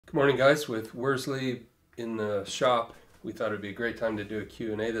Good morning, guys. With Worsley in the shop, we thought it would be a great time to do a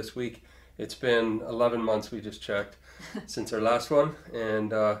Q&A this week. It's been 11 months, we just checked, since our last one,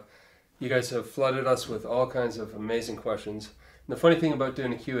 and you guys have flooded us with all kinds of amazing questions. And the funny thing about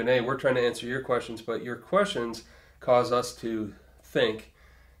doing a Q&A, we're trying to answer your questions, but your questions cause us to think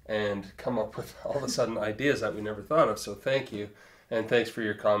and come up with all of a sudden ideas that we never thought of. So thank you, and thanks for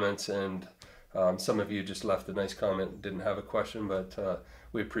your comments. And some of you just left a nice comment, didn't have a question, but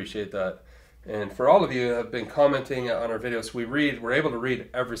we appreciate that. And for all of you who have been commenting on our videos, we're able to read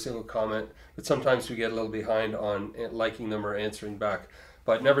every single comment, but sometimes we get a little behind on liking them or answering back.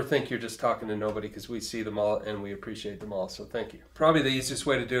 But never think you're just talking to nobody, because we see them all and we appreciate them all, so thank you. Probably the easiest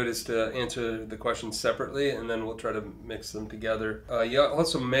way to do it is to answer the questions separately, and then we'll try to mix them together. You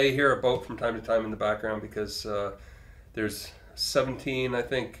also may hear a boat from time to time in the background, because there's 17, I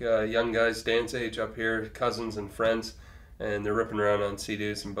think, young guys Dan's age up here, cousins and friends, and they're ripping around on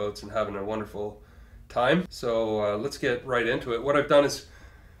sea-doos and boats and having a wonderful time. So let's get right into it. What I've done is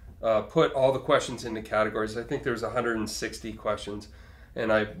put all the questions into categories. I think there's 160 questions,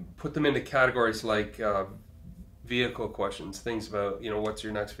 and I put them into categories like vehicle questions, things about, what's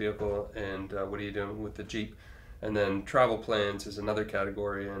your next vehicle, and what are you doing with the Jeep, and then travel plans is another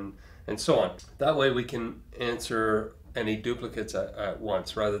category, and so on. That way we can answer any duplicates at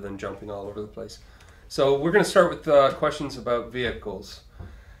once rather than jumping all over the place. So we're going to start with questions about vehicles.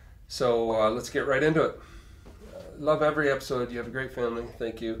 So let's get right into it. Love every episode. You have a great family.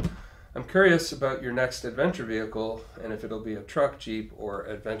 Thank you. I'm curious about your next adventure vehicle, and if it'll be a truck, Jeep, or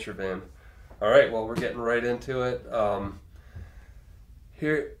adventure van. All right, well, we're getting right into it.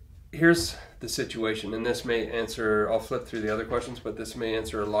 Here's the situation, and this may answer, I'll flip through the other questions, but this may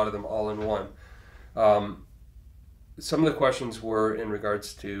answer a lot of them all in one. Some of the questions were in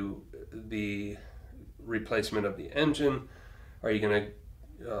regards to the replacement of the engine. Are you going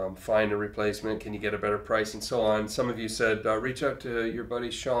to find a replacement? Can you get a better price, and so on? Some of you said reach out to your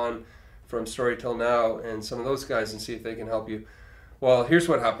buddy Sean from Story Till Now and some of those guys and see if they can help you. Well, here's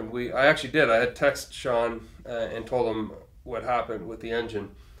what happened. I actually did. I had texted Sean and told him what happened with the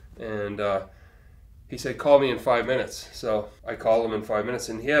engine, and he said call me in 5 minutes. So I called him in 5 minutes,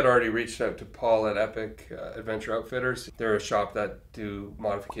 and he had already reached out to Paul at Epic Adventure Outfitters. They're a shop that do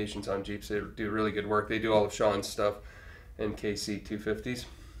modifications on Jeeps. They do really good work. They do all of Sean's stuff and KC 250s.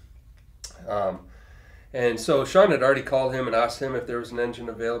 And so Sean had already called him and asked him if there was an engine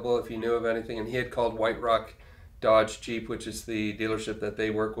available, if he knew of anything, and he had called White Rock Dodge Jeep, which is the dealership that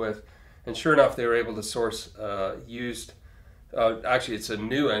they work with, and sure enough they were able to source used, actually it's a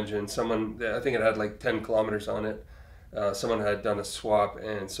new engine. I think it had like 10 kilometers on it. Someone had done a swap,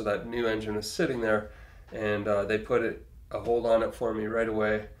 and so that new engine is sitting there, and they put a hold on it for me right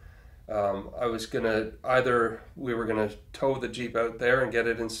away. I was gonna, we were gonna tow the Jeep out there and get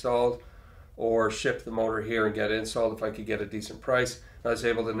it installed, or ship the motor here and get it installed if I could get a decent price. I was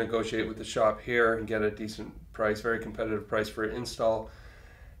able to negotiate with the shop here and get a decent price, very competitive price for install.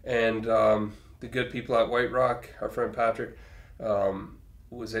 And the good people at White Rock, our friend Patrick,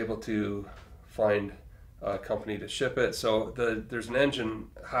 was able to find a company to ship it. So there's an engine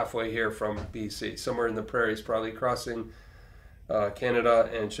halfway here from BC, somewhere in the prairies, probably crossing Canada,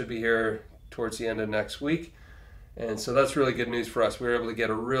 and should be here towards the end of next week. And so that's really good news for us. We were able to get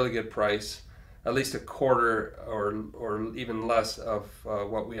a really good price, at least a quarter or even less of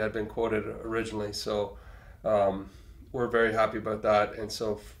what we had been quoted originally. So we're very happy about that. And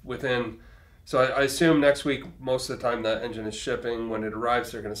so I assume next week, most of the time that engine is shipping. When it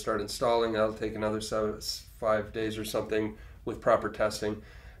arrives, they're going to start installing. That'll take another 5 days or something with proper testing.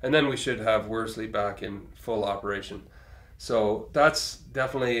 And then we should have Worsley back in full operation. So that's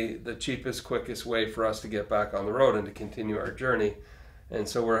definitely the cheapest, quickest way for us to get back on the road and to continue our journey. And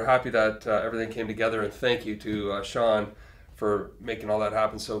so we're happy that everything came together, and thank you to Sean for making all that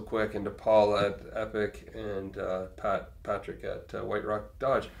happen so quick, and to Paul at Epic, and Patrick at White Rock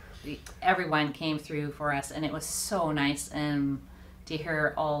Dodge. Everyone came through for us, and it was so nice to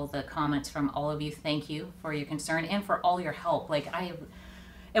hear all the comments from all of you. Thank you for your concern and for all your help.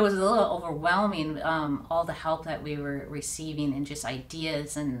 It was a little overwhelming, all the help that we were receiving, and just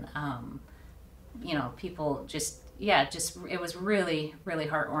ideas, and people it was really, really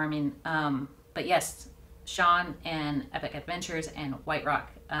heartwarming. But yes, Sean and Epic Adventures and White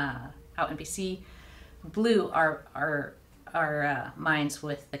Rock out in BC blew our minds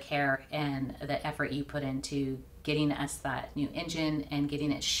with the care and the effort you put into getting us that new engine and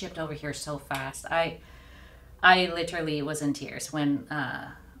getting it shipped over here so fast. I literally was in tears when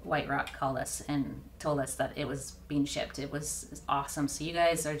White Rock called us and told us that it was being shipped. It was awesome. So you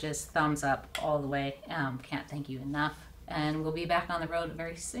guys are just thumbs up all the way. Can't thank you enough. and we'll be back on the road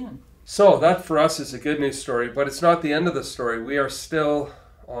very soon. So that for us is a good news story, but it's not the end of the story. We are still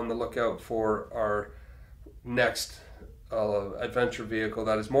on the lookout for our next adventure vehicle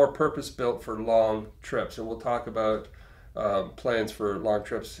that is more purpose-built for long trips, and we'll talk about plans for long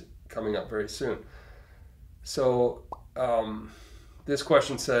trips coming up very soon. So this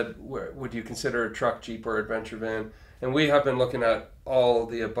question said, would you consider a truck, Jeep, or adventure van? And we have been looking at all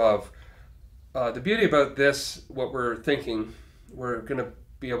the above. The beauty about this, what we're thinking, we're going to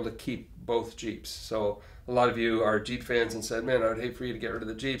be able to keep both Jeeps. So a lot of you are Jeep fans and said, man, I would hate for you to get rid of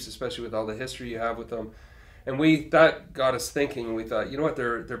the Jeeps, especially with all the history you have with them. And that got us thinking, and we thought, you know what,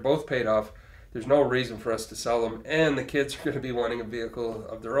 they're both paid off. There's no reason for us to sell them, and the kids are going to be wanting a vehicle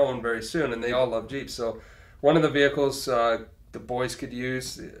of their own very soon, and they all love Jeeps. So one of the vehicles the boys could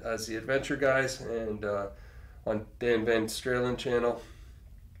use as the adventure guys, and on Dan Van Stralen channel.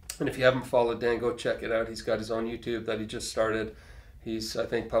 And if you haven't followed Dan, go check it out. He's got his own YouTube that he just started. He's, I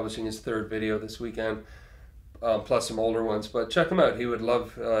think, publishing his 3rd video this weekend, plus some older ones. But check him out. He would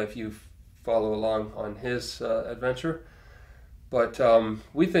love if you follow along on his adventure. But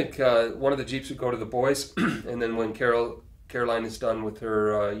we think one of the Jeeps would go to the boys, and then when Caroline is done with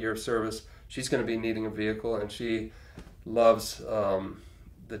her year of service, she's going to be needing a vehicle, and she loves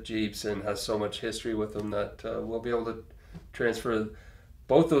the Jeeps and has so much history with them that we'll be able to transfer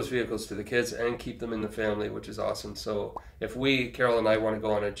both those vehicles to the kids and keep them in the family, which is awesome. So if Carol and I want to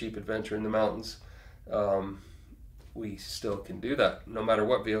go on a Jeep adventure in the mountains, we still can do that, no matter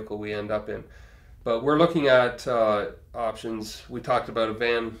what vehicle we end up in. But we're looking at options. We talked about a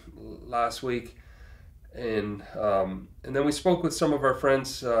van last week, and then we spoke with some of our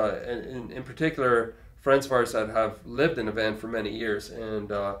friends, in particular, friends of ours that have lived in a van for many years, and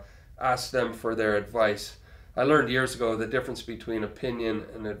asked them for their advice. I learned years ago the difference between opinion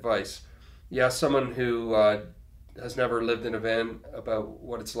and advice. Yeah, someone who has never lived in a van about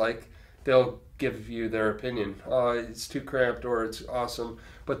what it's like, they'll give you their opinion. Oh, it's too cramped, or it's awesome,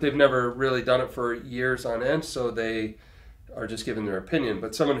 but they've never really done it for years on end, so they are just giving their opinion.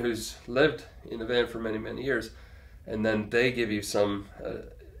 But someone who's lived in a van for many, many years, and then they give you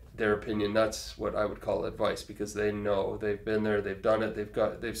their opinion, that's what I would call advice, because they know, they've been there, they've done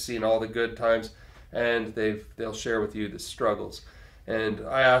it, they've seen all the good times, and they'll share with you the struggles. And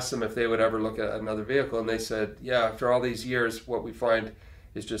I asked them if they would ever look at another vehicle, and they said, yeah, after all these years, what we find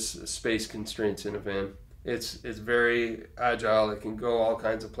is just space constraints in a van. It's very agile, it can go all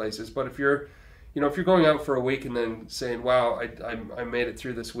kinds of places. But if you're going out for a week and then saying, wow, I made it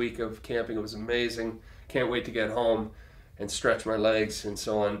through this week of camping, it was amazing, can't wait to get home and stretch my legs and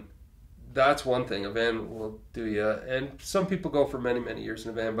so on, that's one thing. A van will do you. And some people go for many, many years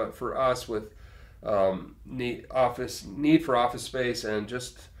in a van, but for us, with need for office space, and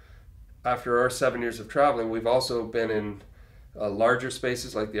just after our 7 years of traveling, we've also been in larger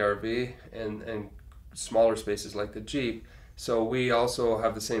spaces like the RV and smaller spaces like the Jeep. So we also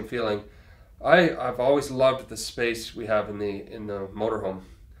have the same feeling. I've always loved the space we have in the motorhome,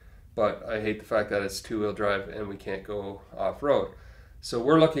 but I hate the fact that it's 2-wheel drive and we can't go off-road. So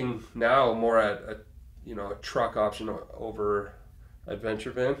we're looking now more at a truck option over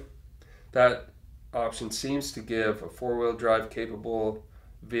adventure van. That option seems to give a 4-wheel drive capable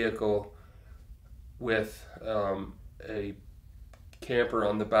vehicle with a camper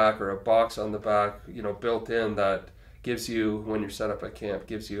on the back or a box on the back, built in, that gives you, when you're set up at camp,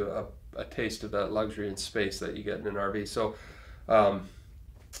 gives you a taste of that luxury and space that you get in an RV. So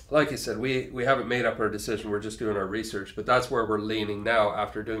like I said, we haven't made up our decision, we're just doing our research, but that's where we're leaning now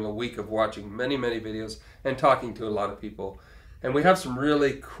after doing a week of watching many, many videos and talking to a lot of people. And we have some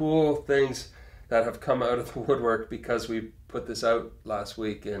really cool things that have come out of the woodwork because we put this out last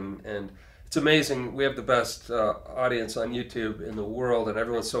week, and it's amazing. We have the best audience on YouTube in the world, and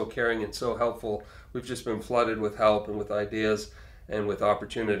everyone's so caring and so helpful. We've just been flooded with help and with ideas and with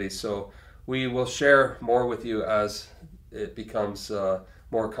opportunities. So we will share more with you as it becomes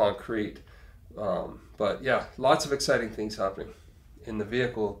more concrete. But yeah, lots of exciting things happening in the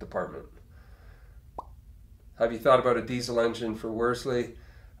vehicle department. Have you thought about a diesel engine for Worsley?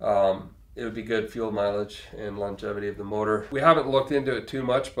 It would be good fuel mileage and longevity of the motor. We haven't looked into it too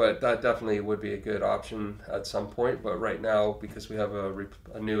much, but that definitely would be a good option at some point. But right now, because we have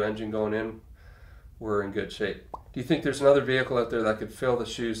a new engine going in, we're in good shape. Do you think there's another vehicle out there that could fill the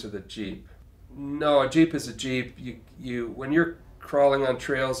shoes of the Jeep? No, a Jeep is a Jeep. When you're crawling on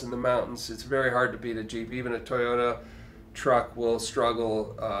trails in the mountains, it's very hard to beat a Jeep. Even a Toyota truck will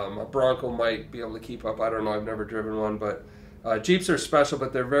struggle. A Bronco might be able to keep up. I don't know, I've never driven one, but Jeeps are special,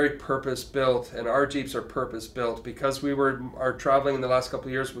 but they're very purpose-built, and our Jeeps are purpose-built because our traveling in the last couple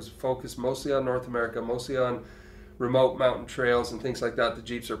of years was focused mostly on North America, mostly on remote mountain trails and things like that, the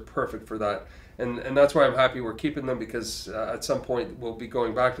Jeeps are perfect for that. And that's why I'm happy we're keeping them, because at some point we'll be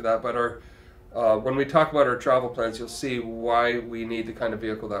going back to that. But when we talk about our travel plans, you'll see why we need the kind of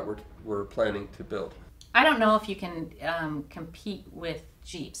vehicle that we're planning to build. I don't know if you can compete with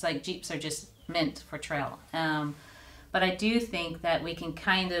Jeeps. Like, Jeeps are just meant for trail. But I do think that we can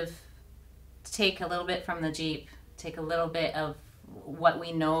kind of take a little bit from the Jeep, take a little bit of what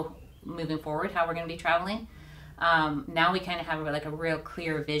we know moving forward, how we're going to be traveling. Now we kind of have like a real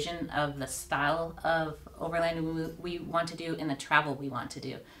clear vision of the style of overlanding we want to do and the travel we want to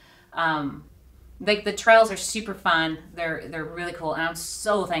do. Like, the trails are super fun. They're really cool, and I'm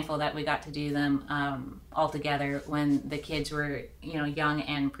so thankful that we got to do them all together when the kids were, you know, young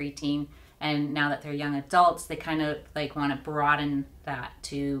and preteen. And now that they're young adults, they kind of like want to broaden that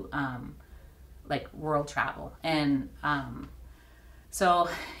to like world travel. And so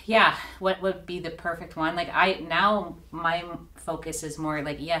yeah, what would be the perfect one? Like, now my focus is more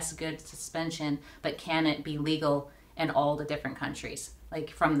like, yes, good suspension, but can it be legal in all the different countries? Like,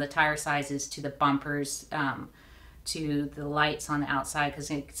 from the tire sizes to the bumpers, to the lights on the outside,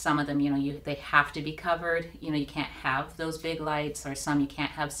 because some of them, you know, they have to be covered. You know, you can't have those big lights, or some you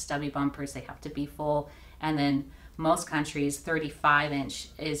can't have stubby bumpers. They have to be full. And then most countries, 35-inch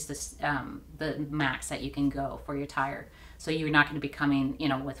is the max that you can go for your tire. So you're not going to be coming, you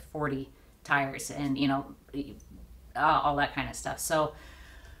know, with 40 tires and, you know, all that kind of stuff. So,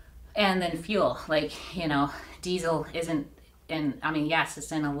 and then fuel, like, you know, diesel isn't in, I mean, yes,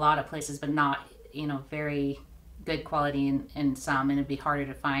 it's in a lot of places, but not, you know, very good quality in some, and it'd be harder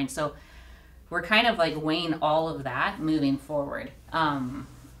to find. So we're kind of like weighing all of that moving forward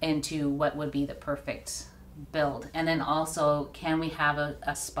into what would be the perfect build. And then also, can we have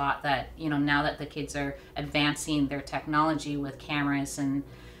a spot that, you know, now that the kids are advancing their technology with cameras and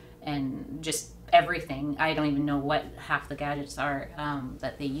just everything, I don't even know what half the gadgets are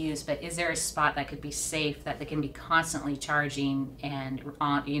that they use, but is there a spot that could be safe, that they can be constantly charging and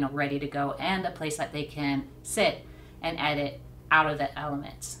on, you know, ready to go, and a place that they can sit and edit out of the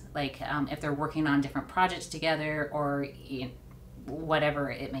elements, like if they're working on different projects together, or, you know,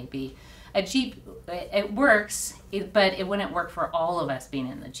 whatever it may be. A Jeep, it works, but it wouldn't work for all of us being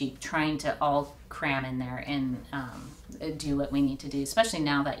in the Jeep, trying to all cram in there and do what we need to do, especially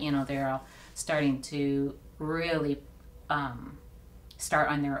now that, you know, they're all starting to really start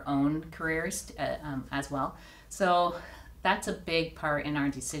on their own careers as well. So that's a big part in our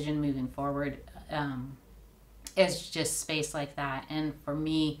decision moving forward, is just space like that. And for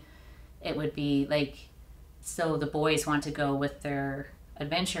me, it would be like, so the boys want to go with their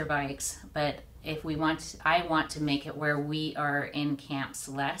adventure bikes, but if we want, I want to make it where we are in camps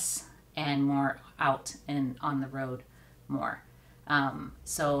less and more out and on the road more.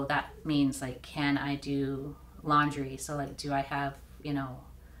 So that means, like, can I do laundry? So, like, do I have, you know,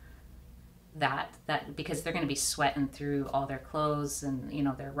 that because they're going to be sweating through all their clothes and, you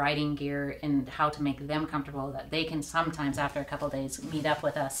know, their riding gear, and how to make them comfortable that they can sometimes, after a couple of days, meet up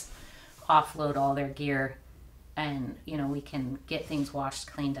with us, offload all their gear, and, you know, we can get things washed,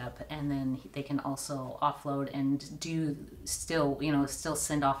 cleaned up, and then they can also offload and do still, you know, still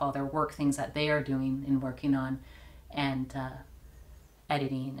send off all their work things that they are doing and working on, and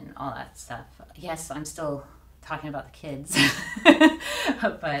editing and all that stuff. Yes, I'm still talking about the kids,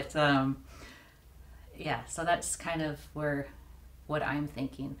 but yeah, so that's kind of what I'm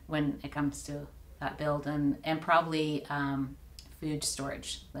thinking when it comes to that build, and probably food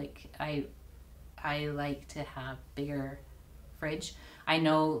storage. Like, I like to have bigger fridge. I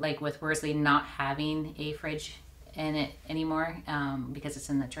know, like, with Worsley not having a fridge in it anymore, because it's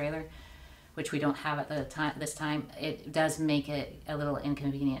in the trailer, which we don't have at the time. This time, it does make it a little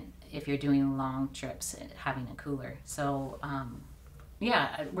inconvenient if you're doing long trips, having a cooler. So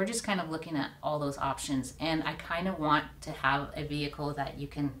yeah, we're just kind of looking at all those options, and I kind of want to have a vehicle that you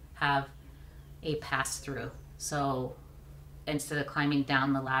can have a pass through. So instead of climbing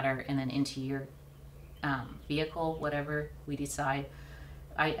down the ladder and then into your vehicle, whatever we decide,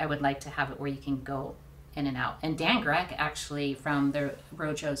 I would like to have it where you can go in and out. And Dan Grech, actually, from the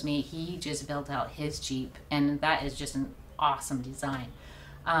Road Shows Me, he just built out his Jeep, and that is just an awesome design.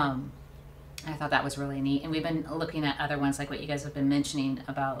 I thought that was really neat, and we've been looking at other ones, like what you guys have been mentioning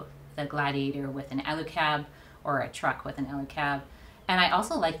about the Gladiator with an alu cab, or a truck with an alu cab. And I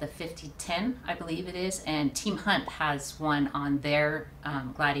also like the 5010, I believe it is, and Team Hunt has one on their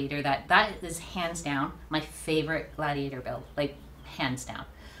Gladiator that is hands down my favorite Gladiator build, like hands down.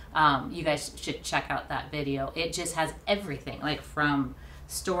 You guys should check out that video. It just has everything, like from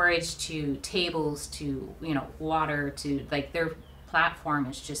storage to tables to, you know, water to, like, their platform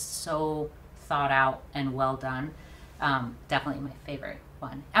is just so thought out and well done. Definitely my favorite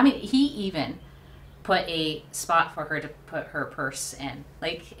one. I mean, he even put a spot for her to put her purse in,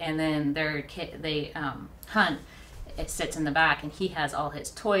 like, and then they hunt. It sits in the back, and he has all his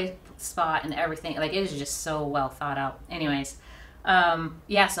toy spot and everything. Like, it is just so well thought out. Anyways,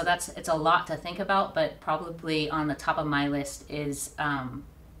 yeah, so it's a lot to think about, but probably on the top of my list is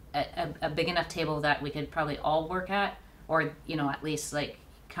a big enough table that we could probably all work at, or, you know, at least like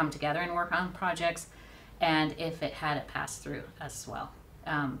come together and work on projects. And if it had it pass through as well,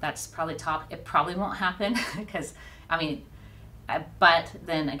 that's probably top. It probably won't happen because, I mean, but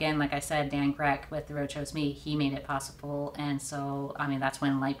then again, like I said, Dan Grech with The Road Chose Me, he made it possible. And so, I mean, that's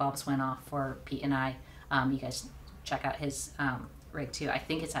when light bulbs went off for Pete and I. You guys check out his rig too. I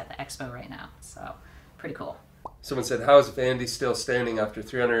think it's at the expo right now. So pretty cool. Someone said, how is Vandy still standing after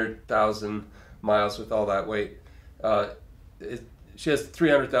 300,000 miles with all that weight? She has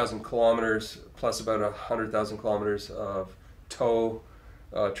 300,000 kilometers plus about 100,000 kilometers of towing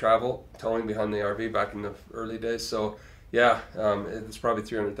behind the RV back in the early days. So yeah, it's probably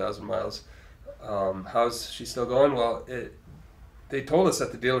 300,000 miles. How's she still going? Well, they told us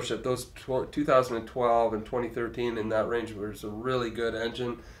at the dealership those 2012 and 2013 in that range was a really good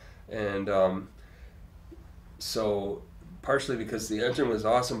engine, and so partially because the engine was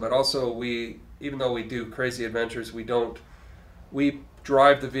awesome, but also even though we do crazy adventures, we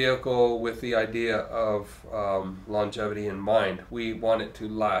drive the vehicle with the idea of longevity in mind. We want it to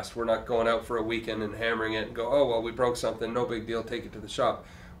last. We're not going out for a weekend and hammering it and go, oh, well, we broke something, no big deal, take it to the shop.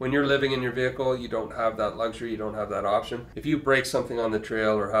 When you're living in your vehicle, you don't have that luxury, you don't have that option. If you break something on the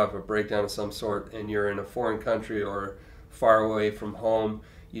trail or have a breakdown of some sort and you're in a foreign country or far away from home,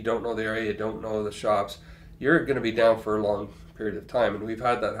 you don't know the area, you don't know the shops, you're going to be down for a long period of time. And we've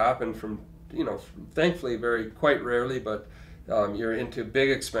had that happen from, you know, thankfully quite rarely, but you're into big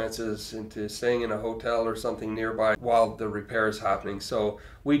expenses, into staying in a hotel or something nearby while the repair is happening. So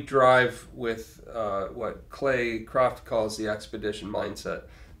we drive with what Clay Croft calls the expedition mindset,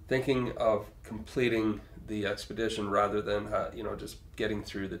 thinking of completing the expedition rather than you know, just getting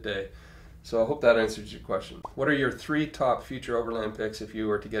through the day. So I hope that answers your question. What are your 3 top future Overland picks if you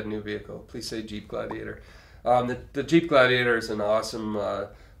were to get a new vehicle? Please say Jeep Gladiator. The Jeep Gladiator is an awesome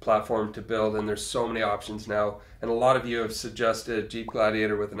platform to build, and there's so many options now, and a lot of you have suggested Jeep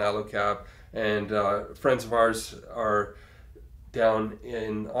Gladiator with an allo cab, and friends of ours are down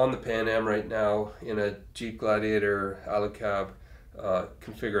on the Pan Am right now in a Jeep Gladiator allo cab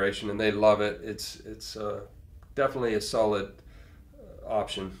configuration, and they love it. It's definitely a solid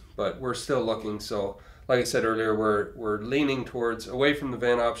option, but we're still looking. So like I said earlier, we're leaning towards away from the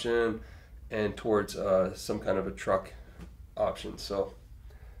van option and towards some kind of a truck option. So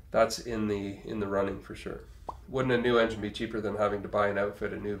that's in the running for sure. Wouldn't a new engine be cheaper than having to buy and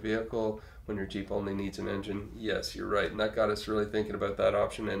outfit a new vehicle when your Jeep only needs an engine? Yes, you're right, and that got us really thinking about that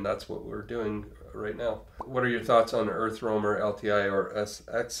option, and that's what we're doing right now. What are your thoughts on Earth Roamer, LTI, or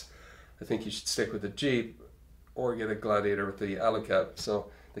SX? I think you should stick with the Jeep or get a Gladiator with the allo cab,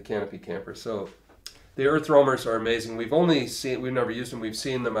 so the canopy camper. So the Earth Roamers are amazing. We've never used them. We've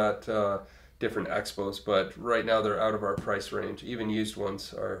seen them at different expos, but right now they're out of our price range. Even used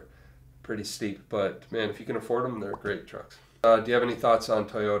ones are pretty steep, but man, if you can afford them, they're great trucks. Do you have any thoughts on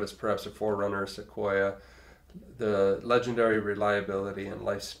Toyotas, perhaps a 4Runner, Sequoia, the legendary reliability and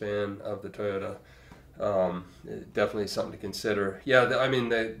lifespan of the Toyota? Definitely something to consider. Yeah, I mean,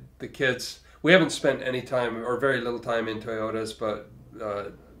 the kids, we haven't spent any time or very little time in Toyotas, but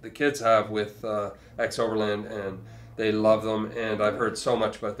the kids have with ex-Overland, and they love them, and I've heard so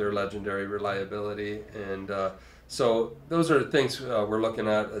much about their legendary reliability, and so those are things we're looking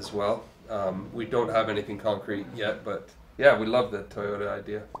at as well. We don't have anything concrete yet, but yeah, we love the Toyota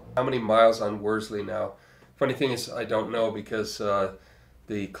idea. How many miles on Worsley now? Funny thing is, I don't know, because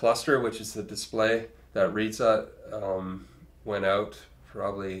the cluster, which is the display that reads that, went out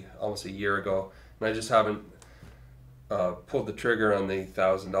probably almost a year ago, and I just haven't pulled the trigger on the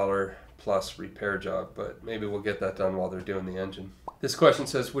 $1,000 plus repair job, but maybe we'll get that done while they're doing the engine. This question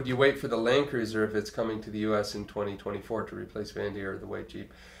says, would you wait for the LANDCRUISER if it's coming to the US in 2024 to replace Vandy or the white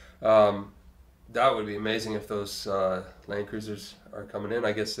Jeep? That would be amazing if those LANDCRUISERs are coming in.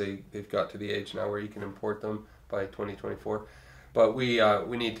 I guess they've got to the age now where you can import them by 2024. But we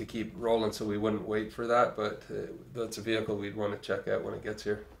need to keep rolling, so we wouldn't wait for that, but that's a vehicle we'd want to check out when it gets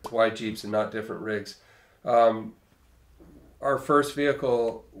here. Why Jeeps and not different rigs? Our first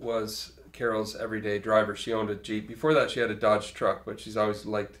vehicle was Carol's everyday driver. She owned a Jeep. Before that, she had a Dodge truck, but she's always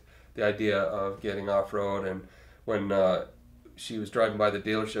liked the idea of getting off-road. And when she was driving by the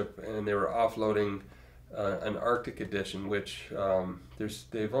dealership and they were offloading an Arctic edition, which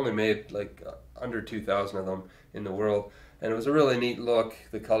they've only made like under 2,000 of them in the world. And it was a really neat look.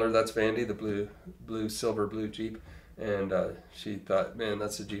 The color, that's Vandy, the silver blue Jeep. And she thought, man,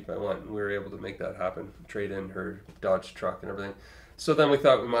 that's the Jeep I want. And we were able to make that happen, trade in her Dodge truck and everything. So then we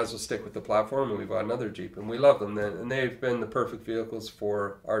thought we might as well stick with the platform, and we bought another Jeep. And we love them, and they've been the perfect vehicles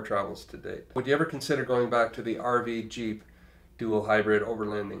for our travels to date. Would you ever consider going back to the RV Jeep dual hybrid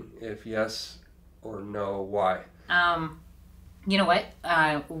overlanding? If yes or no, why? You know what?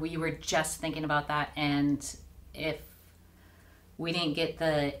 We were just thinking about that, and if we didn't get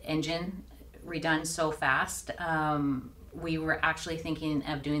the engine redone so fast, we were actually thinking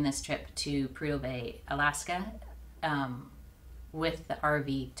of doing this trip to Prudhoe Bay, Alaska, with the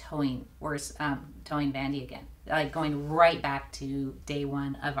RV towing Vandy again, like going right back to day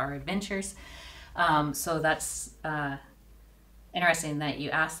one of our adventures. So that's interesting that you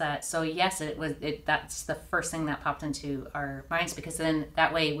asked that. So yes, that's the first thing that popped into our minds, because then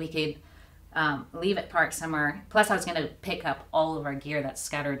that way we could leave it parked somewhere. Plus I was going to pick up all of our gear that's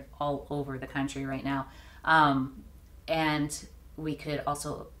scattered all over the country right now. And we could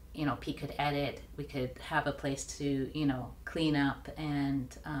also, you know, Pete could edit, we could have a place to, you know, clean up,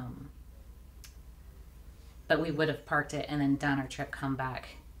 and but we would have parked it and then done our trip, come back,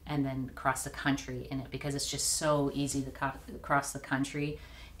 and then cross the country in it, because it's just so easy to cross the country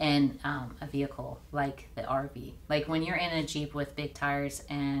in a vehicle like the RV. Like when you're in a Jeep with big tires,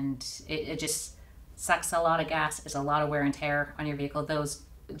 and it just sucks a lot of gas, there's a lot of wear and tear on your vehicle. Those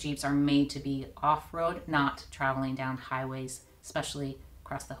Jeeps are made to be off-road, not traveling down highways, especially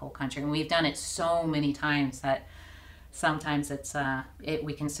across the whole country. And we've done it so many times that sometimes it's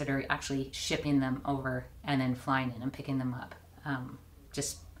we consider actually shipping them over and then flying in and picking them up.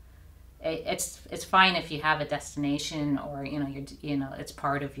 It's fine if you have a destination, or it's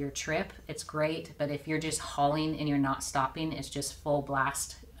part of your trip, it's great. But if you're just hauling and you're not stopping, it's just full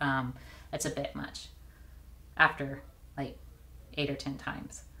blast. It's a bit much after like 8 or 10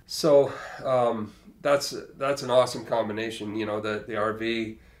 times. So that's an awesome combination. You know, the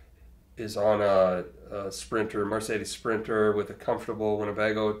RV is on a Sprinter, Mercedes Sprinter, with a comfortable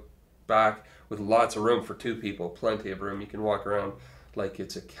Winnebago back with lots of room for 2 people, plenty of room. You can walk around like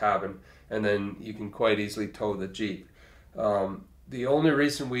it's a cabin, and then you can quite easily tow the Jeep. The only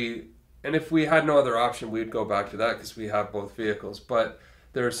reason and if we had no other option, we'd go back to that because we have both vehicles, but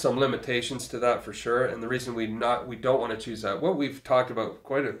there's some limitations to that for sure. And the reason we don't want to choose that, what we've talked about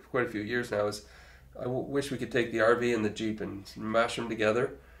quite a few years now, is I wish we could take the RV and the Jeep and mash them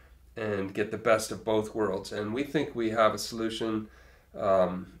together and get the best of both worlds. And we think we have a solution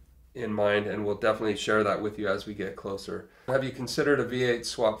in mind, and we'll definitely share that with you as we get closer. Have you considered a V8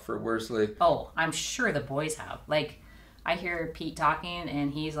 swap for Worsley? Oh, I'm sure the boys have. Like, I hear Pete talking,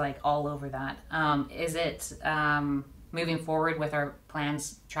 and he's like all over that. Is it moving forward with our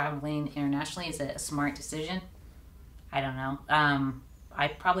plans traveling internationally? Is it a smart decision? I don't know. I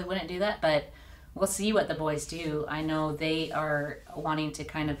probably wouldn't do that, but we'll see what the boys do. I know they are wanting to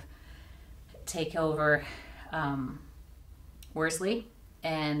kind of take over Worsley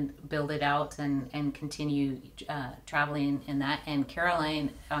and build it out and continue traveling in that. And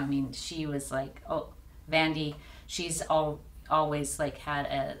Caroline, I mean, she was like, oh, Vandy, she's always like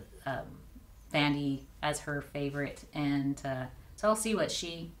had a Vandy as her favorite, and so I'll see what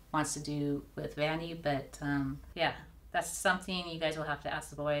she wants to do with Vandy. But yeah, that's something you guys will have to ask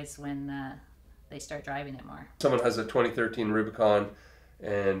the boys when they start driving it more. Someone has a 2013 Rubicon,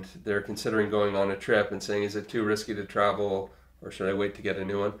 and they're considering going on a trip and saying, is it too risky to travel, or should I wait to get a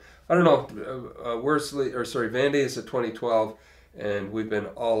new one? I don't know. Vandy is a 2012, and we've been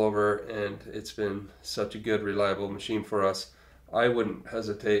all over, and it's been such a good, reliable machine for us. I wouldn't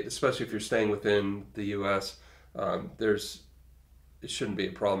hesitate, especially if you're staying within the U.S. It shouldn't be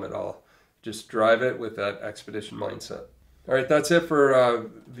a problem at all. Just drive it with that expedition mindset. All right, that's it for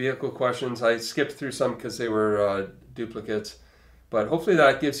vehicle questions. I skipped through some because they were duplicates, but hopefully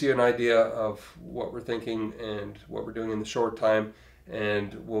that gives you an idea of what we're thinking and what we're doing in the short time,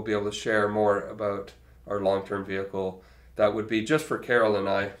 and we'll be able to share more about our long-term vehicle that would be just for Carol and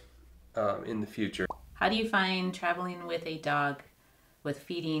I in the future. How do you find traveling with a dog with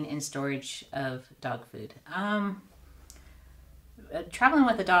feeding and storage of dog food? Traveling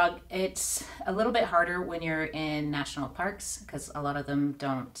with a dog, it's a little bit harder when you're in national parks, because a lot of them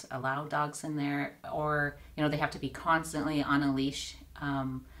don't allow dogs in there, or they have to be constantly on a leash.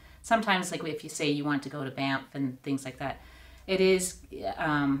 Sometimes, like if you say you want to go to Banff and things like that, it is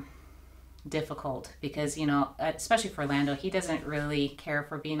difficult because especially for Orlando, he doesn't really care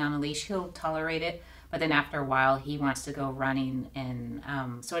for being on a leash. He'll tolerate it, but then after a while he wants to go running, and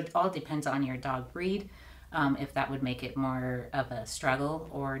so it all depends on your dog breed, if that would make it more of a struggle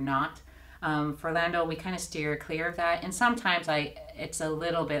or not. For Lando, we kind of steer clear of that. And sometimes it's a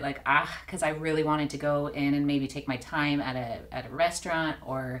little bit like, because I really wanted to go in and maybe take my time at a restaurant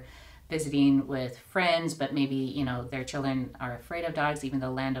or visiting with friends, but maybe, you know, their children are afraid of dogs, even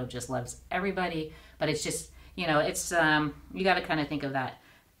though Lando just loves everybody. But it's just, you know, it's, you got to kind of think of that.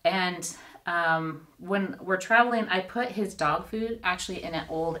 And when we're traveling, I put his dog food actually in an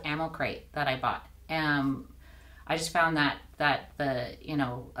old ammo crate that I bought. I just found that the, you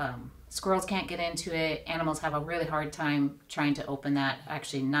know, squirrels can't get into it. Animals have a really hard time trying to open that.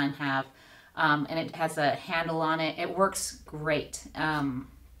 Actually, none have. And it has a handle on it. It works great.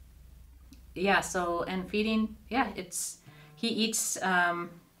 Yeah, so, and feeding, yeah, he eats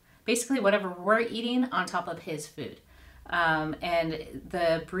basically whatever we're eating on top of his food. And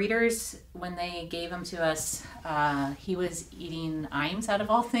the breeders, when they gave him to us, he was eating Iams out of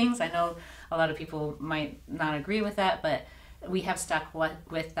all things. I know a lot of people might not agree with that, but we have stuck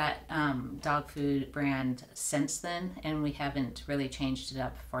with that dog food brand since then, and we haven't really changed it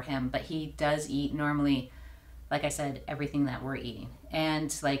up for him. But he does eat normally, like I said, everything that we're eating.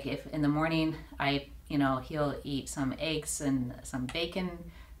 And like if in the morning, you know, he'll eat some eggs and some bacon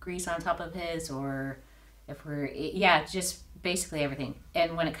grease on top of his, or if yeah, just basically everything.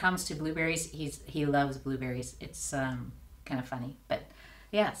 And when it comes to blueberries, he loves blueberries. It's kind of funny, but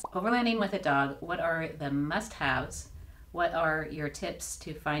yes. Overlanding with a dog, what are the must-haves? What are your tips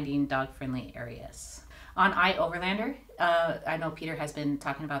to finding dog-friendly areas? On iOverlander, I know Peter has been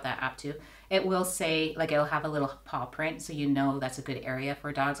talking about that app too. It will say, like, it'll have a little paw print, so you know that's a good area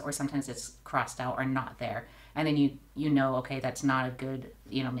for dogs, or sometimes it's crossed out or not there. And then you know, okay, that's not a good,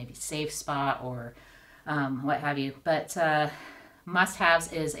 you know, maybe safe spot or what have you. But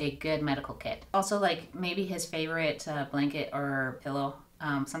must-haves is a good medical kit. Also, like, maybe his favorite blanket or pillow,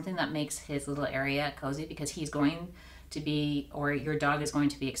 something that makes his little area cozy, because he's going to be, or your dog is going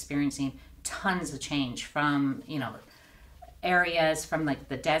to be experiencing tons of change from, you know, areas from like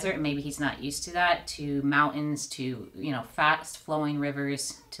the desert, and maybe he's not used to that, to mountains, to, you know, fast flowing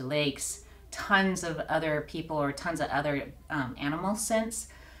rivers, to lakes, tons of other people or tons of other animal scents,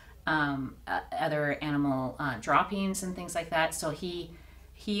 other animal droppings and things like that. So he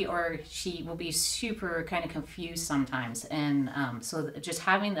or she will be super kind of confused sometimes, and so just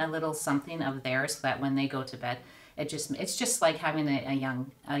having a little something of theirs, so that when they go to bed, it's just like having a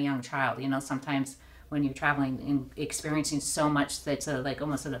young child. You know, sometimes when you're traveling and experiencing so much, that's like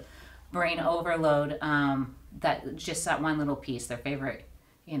almost a brain overload, that just that one little piece, their favorite,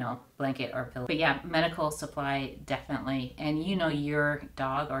 you know, blanket or pillow. But yeah, medical supply, definitely. And you know your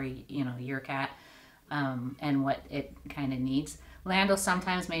dog, or, you know, your cat, and what it kind of needs. Lando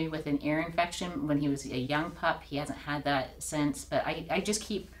sometimes maybe with an ear infection when he was a young pup. He hasn't had that since, but I just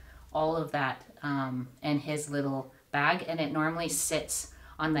keep all of that in his little bag, and it normally sits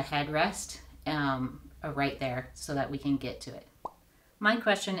on the headrest right there, so that we can get to it. My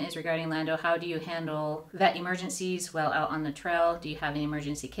question is regarding Lando. How do you handle vet emergencies while out on the trail? Do you have an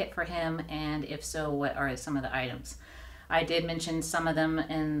emergency kit for him? And if so, what are some of the items? I did mention some of them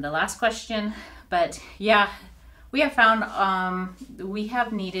in the last question, but yeah, we have found we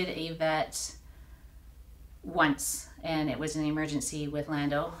have needed a vet once, and it was an emergency with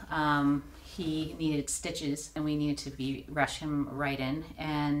Lando. He needed stitches, and we needed to rush him right in,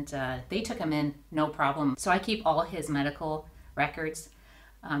 and they took him in no problem. So I keep all his medical records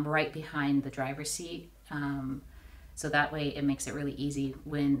right behind the driver's seat, so that way it makes it really easy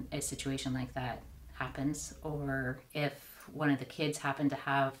when a situation like that happens, or if one of the kids happen to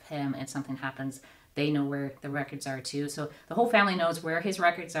have him and something happens, they know where the records are too. So the whole family knows where his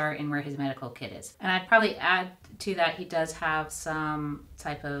records are and where his medical kit is. And I'd probably add to that, he does have some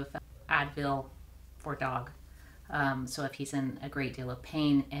type of Advil for dog. So if he's in a great deal of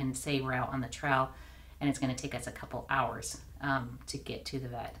pain, and say we're out on the trail and it's going to take us a couple hours to get to the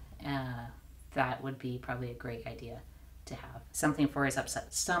vet, that would be probably a great idea to have. Something for his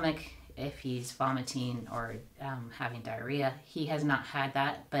upset stomach, if he's vomiting or having diarrhea. He has not had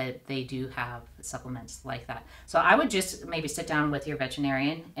that, but they do have supplements like that. So I would just maybe sit down with your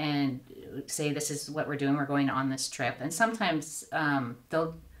veterinarian and say, this is what we're doing, we're going on this trip. And sometimes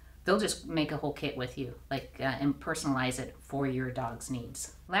they'll just make a whole kit with you, like and personalize it for your dog's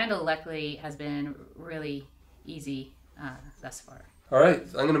needs. Lando luckily has been really easy thus far. All right,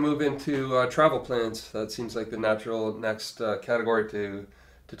 I'm going to move into travel plans. That seems like the natural next category to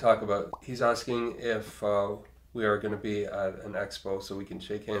talk about. He's asking if we are going to be at an expo so we can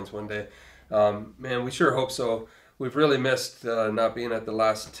shake hands one day. Man, we sure hope so. We've really missed not being at the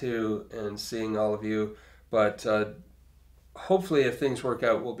last two and seeing all of you, but hopefully if things work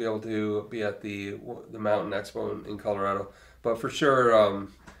out, we'll be able to be at the Mountain Expo in Colorado. But for sure,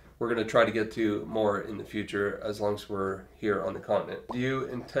 we're going to try to get to more in the future as long as we're here on the continent. Do you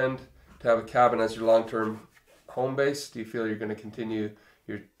intend to have a cabin as your long-term home base? Do you feel you're going to continue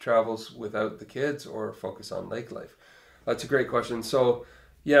your travels without the kids or focus on lake life? That's a great question. So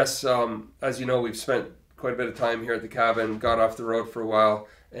yes, as you know, we've spent quite a bit of time here at the cabin, got off the road for a while,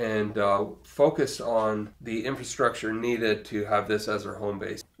 and focused on the infrastructure needed to have this as our home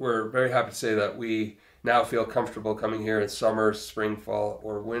base. We're very happy to say that we now feel comfortable coming here in summer, spring, fall,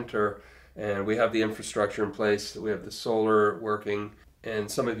 or winter, and we have the infrastructure in place. We have the solar working,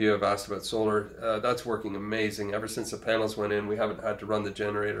 and some of you have asked about solar. That's working amazing. Ever since the panels went in, we haven't had to run the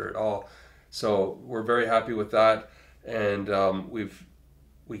generator at all. So we're very happy with that, and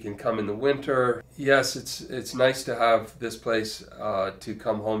we can come in the winter. Yes, it's nice to have this place to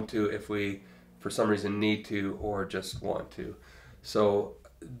come home to if we, for some reason, need to or just want to. So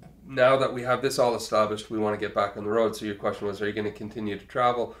now that we have this all established, we want to get back on the road. So your question was, are you going to continue to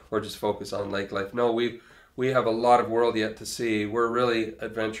travel or just focus on lake life? No, we have a lot of world yet to see. We're really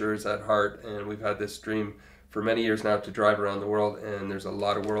adventurers at heart, and we've had this dream for many years now to drive around the world, and there's a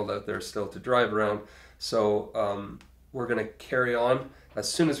lot of world out there still to drive around. So we're going to carry on as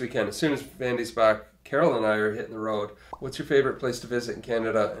soon as we can. As soon as Vandi's back, Carol and I are hitting the road. What's your favorite place to visit in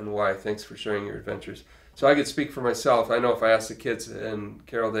Canada and why? Thanks for sharing your adventures. So I could speak for myself. I know if I asked the kids and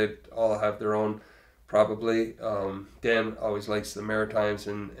Carol, they'd all have their own probably. Dan always likes the Maritimes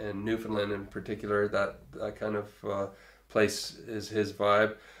and Newfoundland in particular. That kind of place is his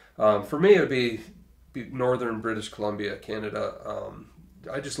vibe. For me, it would be northern British Columbia, Canada.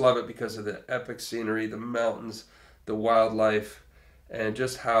 I just love it because of the epic scenery, the mountains, the wildlife, and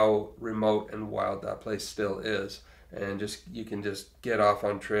just how remote and wild that place still is. And just you can just get off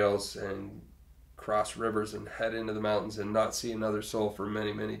on trails and cross rivers and head into the mountains and not see another soul for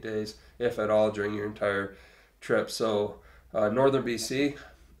many, many days, if at all, during your entire trip. So northern BC,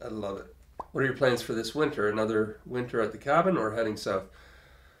 I love it. What are your plans for this winter? Another winter at the cabin or heading south?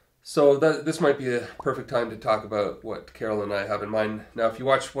 So this might be a perfect time to talk about what Carol and I have in mind. Now, if you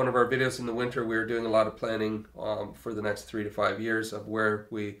watched one of our videos in the winter, we were doing a lot of planning for the next 3 to 5 years of where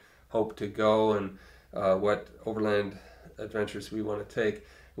we hope to go and what overland adventures we want to take.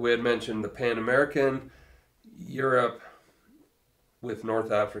 We had mentioned the Pan American, Europe with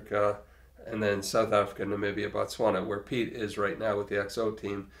North Africa, and then South Africa, Namibia, Botswana, where Pete is right now with the XO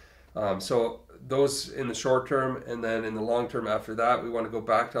team. So those in the short term, and then in the long term after that, we want to go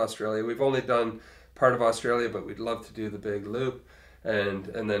back to Australia. We've only done part of Australia, but we'd love to do the big loop, and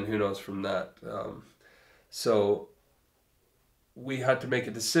then who knows from that. So we had to make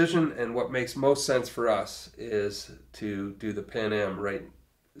a decision, and what makes most sense for us is to do the Pan Am right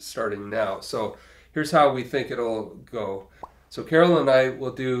starting now. So here's how we think it'll go. So Carol and I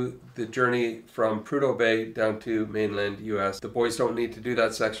will do the journey from Prudhoe Bay down to mainland US. The boys don't need to do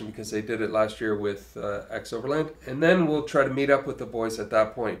that section because they did it last year with Overland. And then we'll try to meet up with the boys at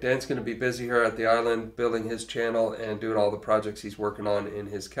that point. Dan's going to be busy here at the island building his channel and doing all the projects he's working on in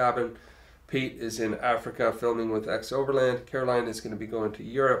his cabin. Pete is in Africa filming with Overland. Caroline is going to be going to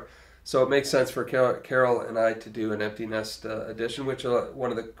Europe. So it makes sense for Carol and I to do an empty nest edition, which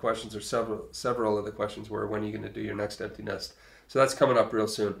one of the questions, or several of the questions were, when are you going to do your next empty nest? So that's coming up real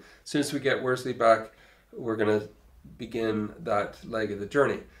soon. As soon as we get Worsley back, we're going to begin that leg of the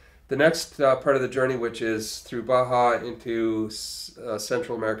journey. The next part of the journey, which is through Baja into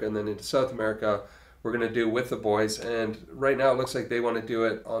Central America and then into South America, we're going to do with the boys. And right now it looks like they want to do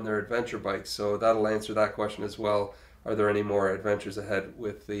it on their adventure bikes. So that'll answer that question as well. Are there any more adventures ahead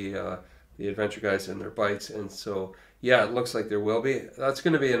with the adventure guys and their bikes? And so, yeah, it looks like there will be. That's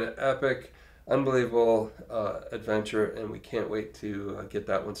going to be an epic, unbelievable adventure, and we can't wait to get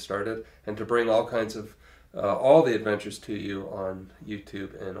that one started and to bring all kinds of all the adventures to you on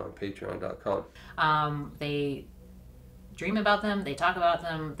YouTube and on patreon.com. They dream about them, they talk about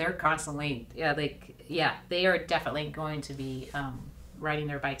them, they're constantly, they are definitely going to be riding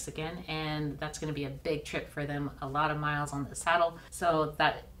their bikes again, and that's going to be a big trip for them, a lot of miles on the saddle. So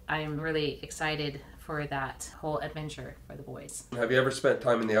that I'm really excited for that whole adventure for the boys. Have you ever spent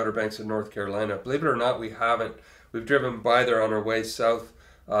time in the Outer Banks of North Carolina? Believe it or not, we haven't. We've driven by there on our way south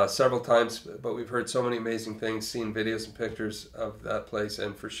several times, but we've heard so many amazing things, seen videos and pictures of that place,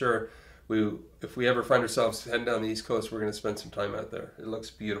 and for sure, if we ever find ourselves heading down the East Coast, we're going to spend some time out there. It looks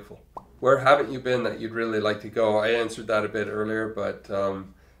beautiful. Where haven't you been that you'd really like to go? I answered that a bit earlier, but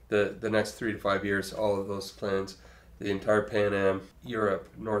the next 3 to 5 years, all of those plans, the entire Pan Am, Europe,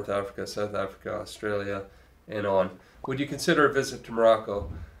 North Africa, South Africa, Australia, and on. Would you consider a visit to Morocco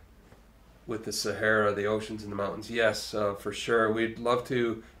with the Sahara, the oceans and the mountains? Yes, for sure. We'd love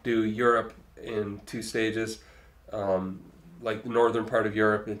to do Europe in 2 stages. like the northern part of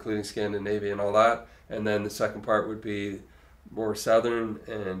Europe, including Scandinavia and all that. And then the second part would be more southern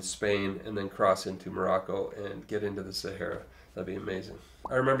and Spain, and then cross into Morocco and get into the Sahara. That'd be amazing.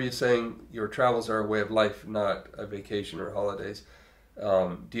 I remember you saying your travels are a way of life, not a vacation or holidays.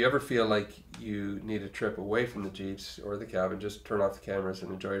 Do you ever feel like you need a trip away from the Jeeps or the cabin, just turn off the cameras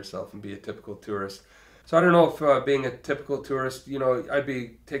and enjoy yourself and be a typical tourist? So I don't know if being a typical tourist, you know, I'd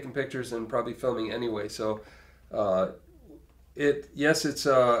be taking pictures and probably filming anyway. So yes, it's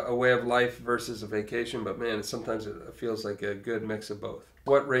a way of life versus a vacation, but man, sometimes it feels like a good mix of both.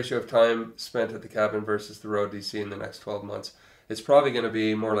 What ratio of time spent at the cabin versus the road do you see in the next 12 months? It's probably going to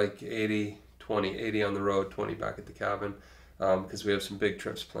be more like 80-20, 80 on the road, 20 back at the cabin, because we have some big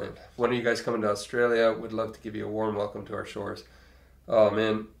trips planned. When are you guys coming to Australia? Would love to give you a warm welcome to our shores. Oh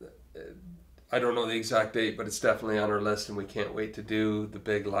man, I don't know the exact date, but it's definitely on our list, and we can't wait to do the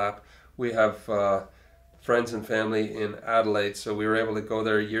big lap. We have friends and family in Adelaide, so we were able to go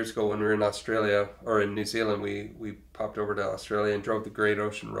there years ago when we were in Australia, or in New Zealand. We popped over to Australia and drove the Great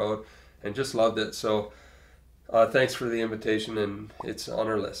Ocean Road and just loved it. So thanks for the invitation, and it's on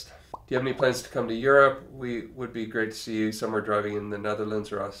our list. Do you have any plans to come to Europe? We would be great to see you somewhere driving in the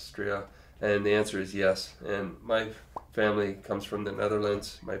Netherlands or Austria. And the answer is yes. And my family comes from the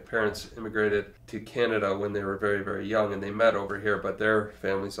Netherlands. My parents immigrated to Canada when they were very, very young, and they met over here, but their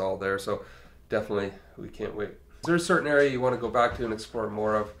family's all there. So definitely, we can't wait. Is there a certain area you want to go back to and explore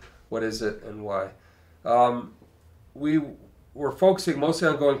more of? What is it and why? We're focusing mostly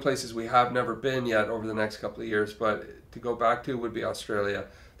on going places we have never been yet over the next couple of years, but to go back to would be Australia.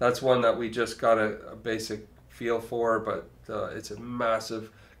 That's one that we just got a basic feel for, but it's a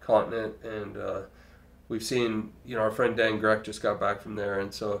massive continent, and we've seen, you know, our friend Dan Grech just got back from there,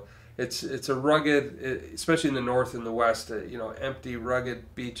 and so it's a rugged, especially in the north and the west, you know, empty,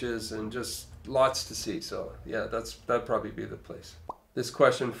 rugged beaches and just lots to see. So yeah, that'd probably be the place. This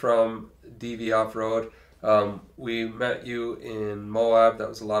question from DV Off-Road. We met you in Moab. That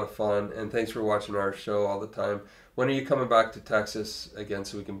was a lot of fun, and thanks for watching our show all the time. When are you coming back to Texas again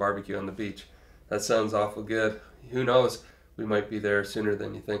so we can barbecue on the beach? That sounds awful good. Who knows? We might be there sooner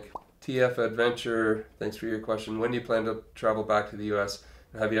than you think. TF Adventure, thanks for your question. When do you plan to travel back to the US?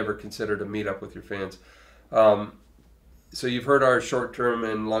 And have you ever considered a meetup with your fans? So you've heard our short-term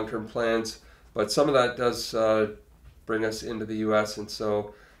and long-term plans, but some of that does bring us into the US, and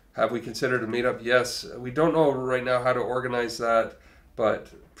so have we considered a meetup? Yes. We don't know right now how to organize that, but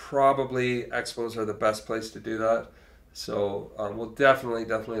probably expos are the best place to do that. So we'll definitely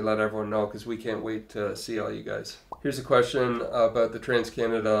let everyone know, because we can't wait to see all you guys. Here's a question about the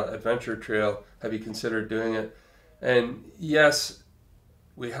Trans-Canada Adventure Trail. Have you considered doing it? And yes,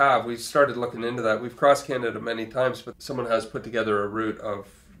 we have. We've started looking into that. We've crossed Canada many times, but someone has put together a route of,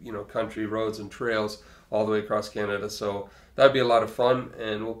 you know, country roads and trails all the way across Canada. So that'd be a lot of fun,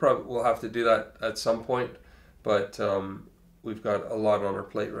 and we'll have to do that at some point, but we've got a lot on our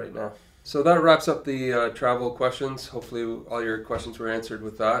plate right now. So that wraps up the travel questions. Hopefully all your questions were answered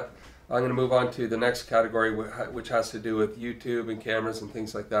with that. I'm going to move on to the next category, which has to do with YouTube and cameras and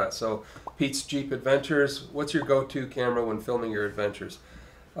things like that. So Pete's Jeep Adventures, what's your go-to camera when filming your adventures?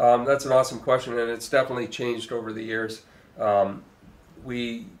 That's an awesome question, and it's definitely changed over the years.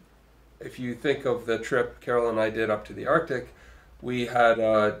 If you think of the trip Carol and I did up to the Arctic, we had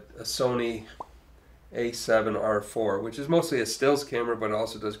a Sony A7R4, which is mostly a stills camera, but it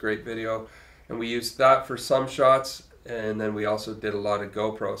also does great video. And we used that for some shots, and then we also did a lot of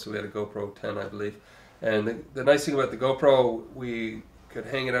GoPro. So we had a GoPro 10, I believe. And the nice thing about the GoPro, we could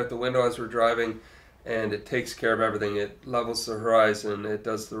hang it out the window as we're driving, and it takes care of everything. It levels the horizon, it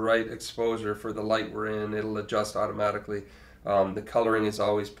does the right exposure for the light we're in, it'll adjust automatically. The coloring is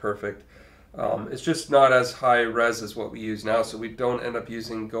always perfect. It's just not as high res as what we use now, so we don't end up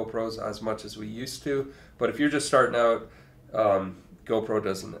using GoPros as much as we used to. But if you're just starting out, GoPro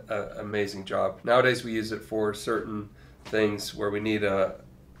does an amazing job. Nowadays we use it for certain things where we need a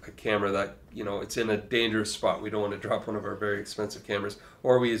camera that, you know, it's in a dangerous spot. We don't want to drop one of our very expensive cameras,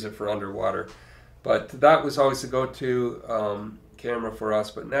 or we use it for underwater. But that was always the go-to camera for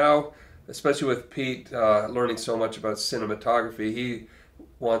us. But now, especially with Pete learning so much about cinematography, he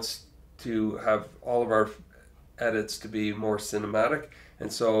wants to have all of our edits to be more cinematic.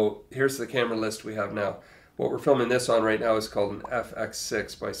 And so here's the camera list we have now. What we're filming this on right now is called an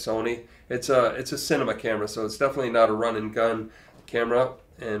FX6 by Sony. It's a cinema camera, so it's definitely not a run and gun camera.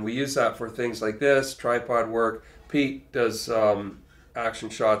 And we use that for things like this, tripod work. Pete does action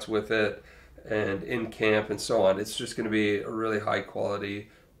shots with it, and in camp and so on. It's just going to be a really high quality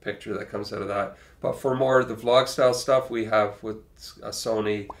picture that comes out of that. But for more of the vlog style stuff, we have with a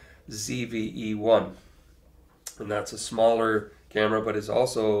Sony ZVE1. and that's a smaller camera, but is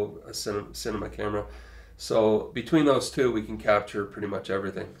also a cinema camera. So between those two, we can capture pretty much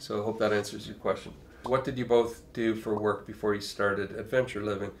everything. So I hope that answers your question. What did you both do for work before you started adventure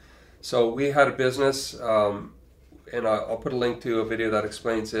living? So we had a business, and I'll put a link to a video that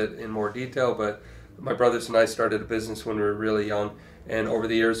explains it in more detail, but my brothers and I started a business when we were really young, and over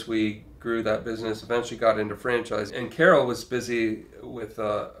the years we grew that business, eventually got into franchise. And Carol was busy with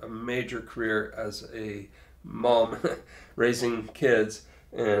a major career as a mom, raising kids,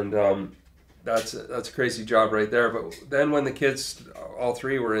 and that's a crazy job right there. But then when the kids, all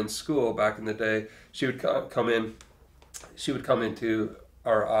three, were in school back in the day, she would come into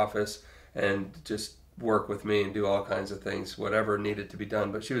our office and just work with me and do all kinds of things, whatever needed to be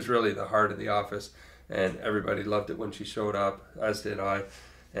done. But she was really the heart of the office, and everybody loved it when she showed up, as did I.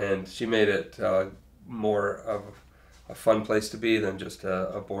 And she made it more of a fun place to be than just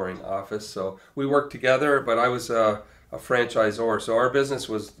a boring office. So we worked together, but I was a franchisor. So our business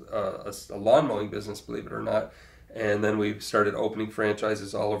was a lawn mowing business, believe it or not. And then we started opening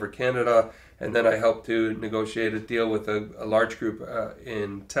franchises all over Canada. And then I helped to negotiate a deal with a large group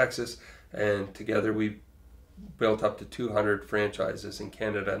in Texas. And together we built up to 200 franchises in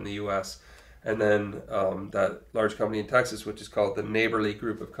Canada and the US. And then that large company in Texas, which is called the Neighborly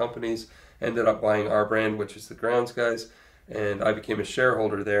Group of Companies, ended up buying our brand, which is the Grounds Guys. And I became a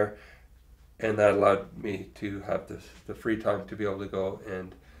shareholder there. And that allowed me to have the free time to be able to go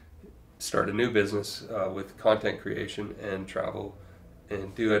and start a new business with content creation and travel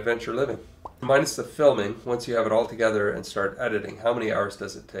and do adventure living. Minus the filming, once you have it all together and start editing, how many hours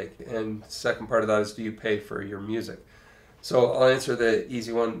does it take? And second part of that is, do you pay for your music? So I'll answer the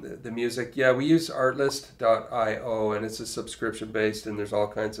easy one, the music. Yeah, we use artlist.io, and it's a subscription based, and there's all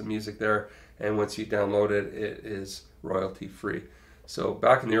kinds of music there. And once you download it, it is royalty free. So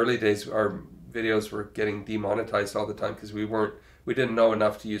back in the early days, our videos were getting demonetized all the time because we didn't know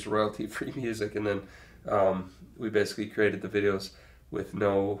enough to use royalty free music. And then we basically created the videos with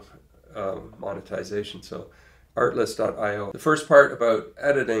no monetization. So artlist.io. The first part about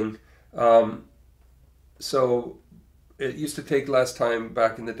editing, so it used to take less time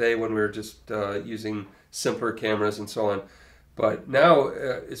back in the day when we were just using simpler cameras and so on. But now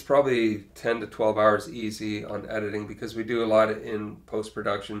it's probably 10 to 12 hours easy on editing because we do a lot in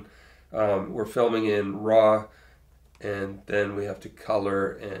post-production. We're filming in RAW, and then we have to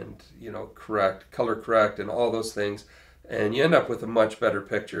color and color correct and all those things. And you end up with a much better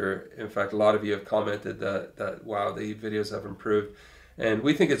picture. In fact, a lot of you have commented that wow, the videos have improved. And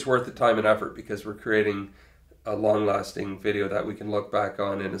we think it's worth the time and effort because we're creating a long-lasting video that we can look back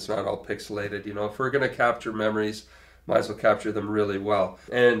on, and it's not all pixelated. If we're going to capture memories, might as well capture them really well.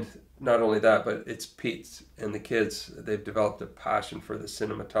 And not only that, but it's Pete and the kids, they've developed a passion for the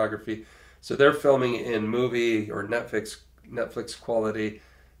cinematography. So they're filming in movie or Netflix quality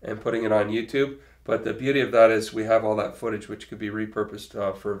and putting it on YouTube. But the beauty of that is we have all that footage which could be repurposed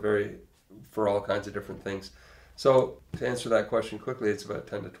for all kinds of different things. So to answer that question quickly, it's about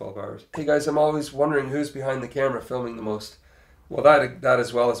 10 to 12 hours. Hey guys, I'm always wondering who's behind the camera filming the most. Well, that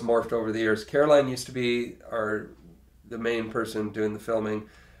as well has morphed over the years. Caroline used to be the main person doing the filming,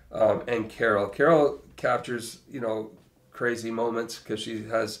 and Carol captures crazy moments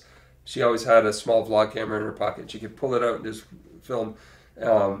because she always had a small vlog camera in her pocket. She could pull it out and just film.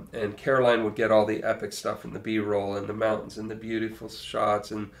 And Caroline would get all the epic stuff and the B-roll and the mountains and the beautiful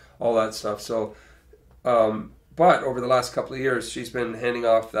shots and all that stuff. So but over the last couple of years, she's been handing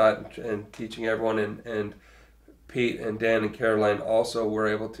off that and teaching everyone, and Pete and Dan and Caroline also were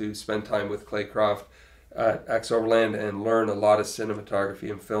able to spend time with Clay Croft at Overland and learn a lot of cinematography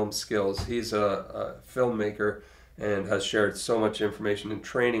and film skills. He's a filmmaker and has shared so much information and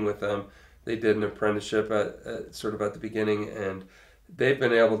training with them. They did an apprenticeship at sort of at the beginning, and they've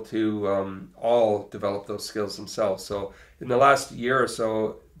been able to all develop those skills themselves. So in the last year or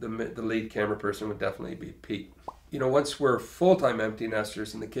so, the lead camera person would definitely be Pete. Once we're full-time empty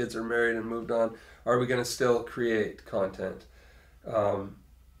nesters and the kids are married and moved on, are we going to still create content?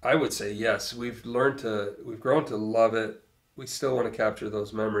 I would say yes. We've grown to love it. We still want to capture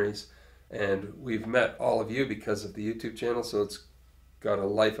those memories, and we've met all of you because of the YouTube channel, so it's got a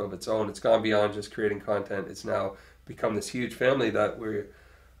life of its own. It's gone beyond just creating content. It's now become this huge family that we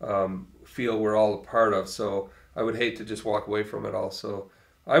feel we're all a part of. So I would hate to just walk away from it all. So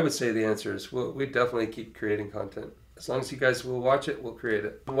I would say the answer is we definitely keep creating content. As long as you guys will watch it, we'll create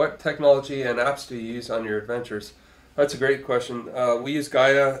it. What technology and apps do you use on your adventures? That's a great question. We use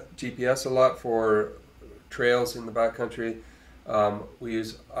Gaia GPS a lot for trails in the backcountry. We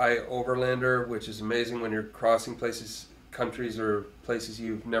use iOverlander, which is amazing when you're crossing countries or places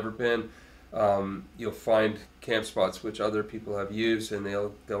you've never been. you'll find camp spots which other people have used, and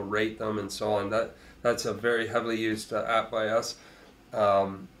they'll rate them and so on. That's a very heavily used app by us.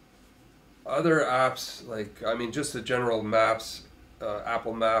 Other apps, like, I mean, just the general maps,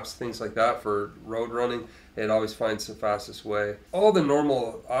 Apple Maps, things like that for road running, it always finds the fastest way. All the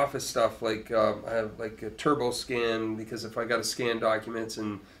normal office stuff, like I have like a turbo scan, because if I got to scan documents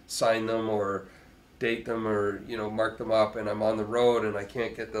and sign them or date them or, you know, mark them up, and I'm on the road and I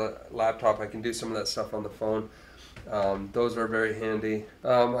can't get the laptop, I can do some of that stuff on the phone. Those are very handy.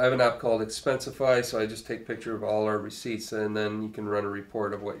 I have an app called Expensify, so I just take a picture of all our receipts, and then you can run a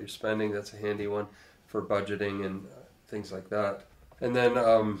report of what you're spending. That's a handy one for budgeting and things like that. And then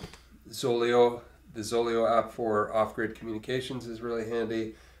Zoleo, the Zoleo app for off-grid communications is really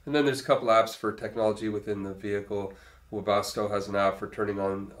handy. And then there's a couple apps for technology within the vehicle. Webasto has an app for turning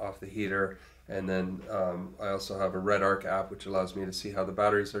on off the heater. And then I also have a Red Arc app, which allows me to see how the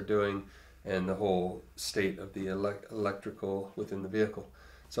batteries are doing and the whole state of the electrical within the vehicle.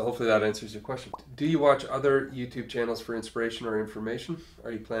 So hopefully that answers your question. Do you watch other YouTube channels for inspiration or information?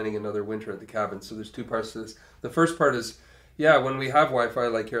 Are you planning another winter at the cabin? So there's two parts to this. The first part is, yeah, when we have Wi-Fi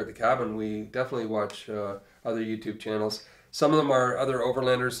like here at the cabin, we definitely watch other YouTube channels. Some of them are other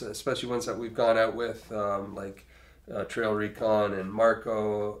overlanders, especially ones that we've gone out with, like Trail Recon and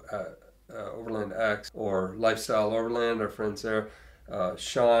Marco, Overland X, or Lifestyle Overland, our friends there.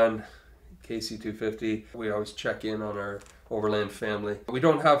 Sean, KC250. We always check in on our Overland family. We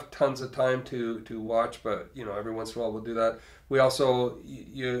don't have tons of time to watch, but you know, every once in a while we'll do that. We also,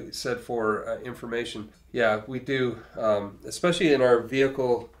 you said for information, yeah, we do, especially in our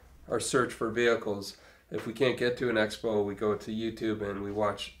vehicle, our search for vehicles. If we can't get to an expo, we go to YouTube and we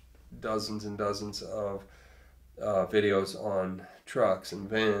watch dozens and dozens of videos on trucks and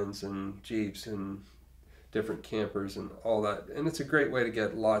vans and Jeeps and different campers and all that, and it's a great way to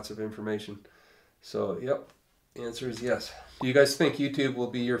get lots of information. So yep, answer is yes. Do you guys think YouTube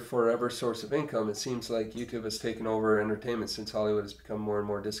will be your forever source of income? It seems like YouTube has taken over entertainment since Hollywood has become more and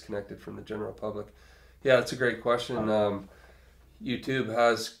more disconnected from the general public. Yeah, that's a great question. YouTube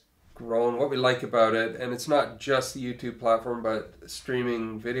has grown. What we like about it, and it's not just the YouTube platform, but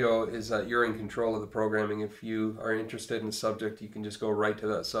streaming video, is that you're in control of the programming. If you are interested in a subject, you can just go right to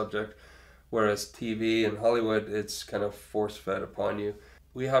that subject. Whereas TV and Hollywood, it's kind of force-fed upon you.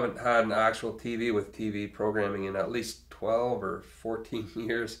 We haven't had an actual TV with TV programming in at least 12 or 14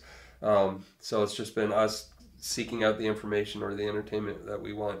 years. So it's just been us seeking out the information or the entertainment that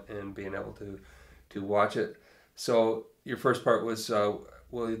we want and being able to watch it. So your first part was,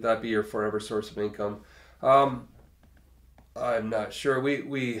 will that be your forever source of income? I'm not sure.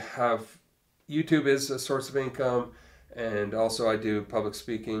 We have, YouTube is a source of income. And also I do public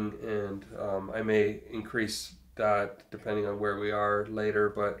speaking, and I may increase that depending on where we are later.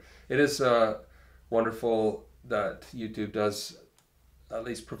 But it is wonderful that YouTube does at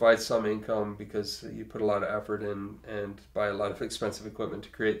least provide some income, because you put a lot of effort in and buy a lot of expensive equipment to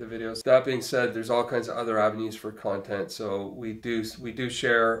create the videos. That being said, there's all kinds of other avenues for content. So we do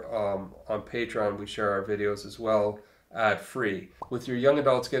share on Patreon, we share our videos as well, ad-free. With your young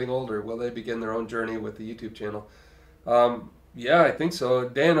adults getting older, will they begin their own journey with the YouTube channel? Yeah, I think so.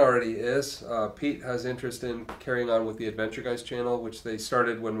 Dan already is. Pete has interest in carrying on with the Adventure Guys channel, which they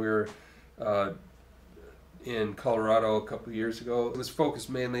started when we were in Colorado a couple of years ago. It was focused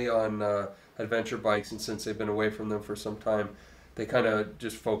mainly on adventure bikes, and since they've been away from them for some time, they kind of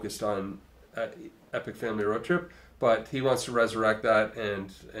just focused on Epic Family Road Trip. But he wants to resurrect that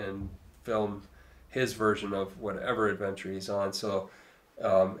and film his version of whatever adventure he's on. So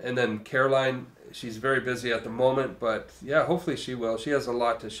and then Caroline, she's very busy at the moment, but yeah, hopefully she will. She has a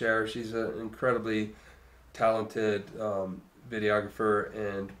lot to share. She's an incredibly talented videographer,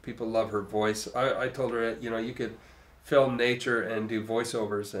 and people love her voice. I told her, you know, you could film nature and do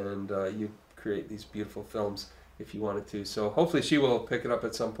voiceovers, and you create these beautiful films if you wanted to. So hopefully she will pick it up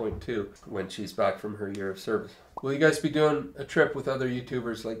at some point too when she's back from her year of service. Will you guys be doing a trip with other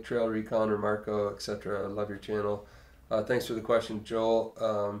YouTubers like Trail Recon or Marco, etc.? I love your channel. Thanks for the question, Joel.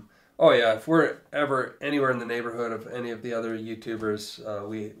 Oh yeah, if we're ever anywhere in the neighborhood of any of the other YouTubers,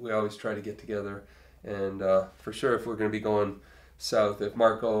 we always try to get together. And for sure, if we're going to be going south, if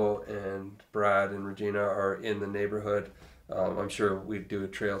Marco and Brad and Regina are in the neighborhood, I'm sure we'd do a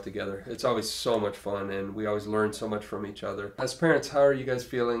trail together. It's always so much fun, and we always learn so much from each other. As parents, how are you guys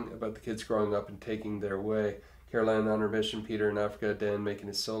feeling about the kids growing up and taking their way? Caroline on her mission, Peter in Africa, Dan making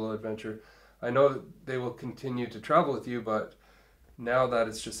his solo adventure. I know they will continue to travel with you, but now that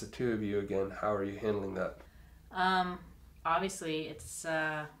it's just the two of you again, how are you handling that? Obviously, it's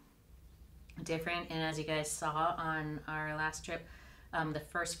different, and as you guys saw on our last trip, The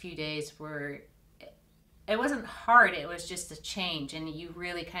first few days were, it wasn't hard, it was just a change, and you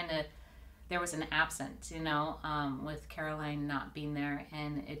really kind of, there was an absence, you know, with Caroline not being there,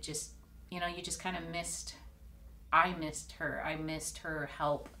 and it just, you know, you just kind of missed, I missed her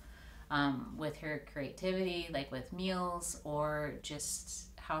help with her creativity, like with meals, or just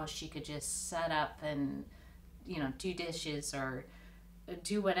how she could just set up and, you know, do dishes or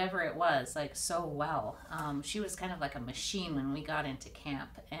do whatever it was, like, so well. She was kind of like a machine when we got into camp,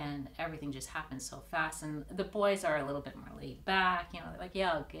 and everything just happened so fast. And the boys are a little bit more laid back, you know, they're like,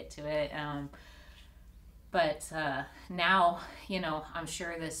 yeah, I'll get to it. But now, you know, I'm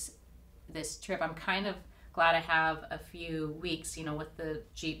sure this trip, I'm kind of glad I have a few weeks, you know, with the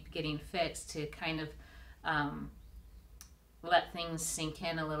Jeep getting fixed, to kind of let things sink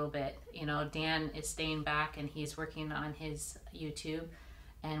in a little bit. You know, Dan is staying back and he's working on his YouTube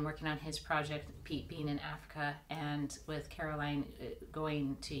and working on his project, Pete being in Africa, and with Caroline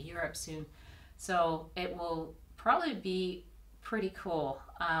going to Europe soon. So it will probably be pretty cool,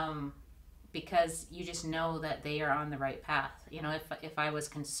 because you just know that they are on the right path. You know, if I was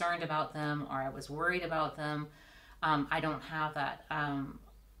concerned about them or I was worried about them, I don't have that.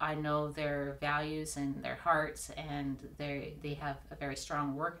 I know their values and their hearts, and they have a very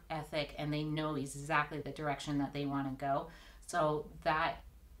strong work ethic, and they know exactly the direction that they want to go. So that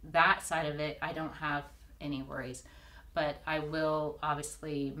side of it, I don't have any worries. But I will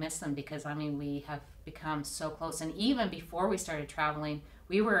obviously miss them, because I mean, we have become so close, and even before we started traveling,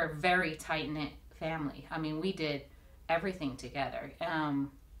 we were a very tight-knit family. I mean, we did everything together.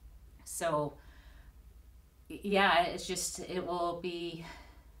 So yeah, it's just, it'll be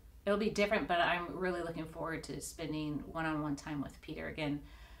different, but I'm really looking forward to spending one-on-one time with Peter again,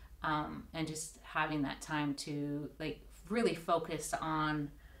 and just having that time to, like, really focus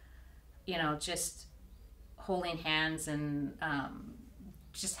on, you know, just holding hands and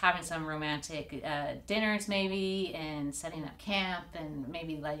just having some romantic dinners maybe, and setting up camp, and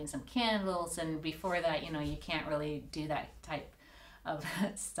maybe lighting some candles. And before that, you know, you can't really do that type of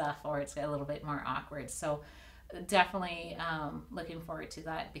stuff, or it's a little bit more awkward. So definitely looking forward to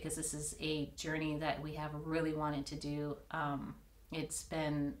that, because this is a journey that we have really wanted to do. It's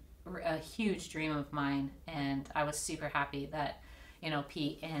been a huge dream of mine, and I was super happy that, you know,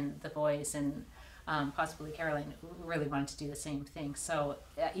 Pete and the boys and possibly Caroline really wanted to do the same thing. So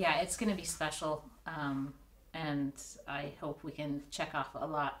yeah, it's going to be special, and I hope we can check off a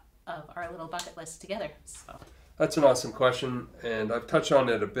lot of our little bucket list together. So that's an awesome question, and I've touched on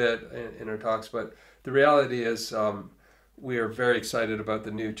it a bit in our talks, but the reality is we are very excited about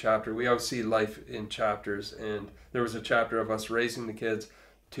the new chapter. We always see life in chapters, and there was a chapter of us raising the kids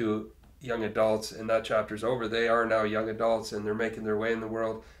to young adults, and that chapter's over. They are now young adults, and they're making their way in the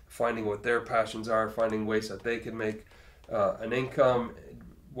world, finding what their passions are, finding ways that they can make an income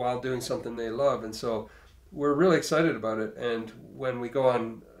while doing something they love. And so we're really excited about it. And when we go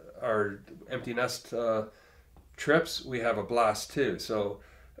on our empty nest trips, we have a blast too. So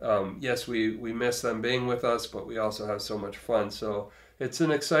yes, we miss them being with us, but we also have so much fun. So it's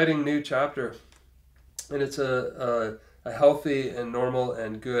an exciting new chapter, and it's a healthy and normal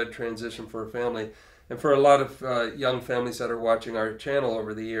and good transition for a family. And for a lot of young families that are watching our channel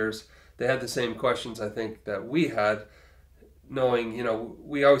over the years, they had the same questions, I think, that we had, knowing, you know,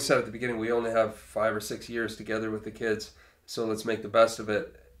 we always said at the beginning, we only have 5 or 6 years together with the kids, so let's make the best of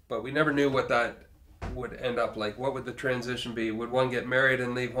it. But we never knew what that would end up like. What would the transition be? Would one get married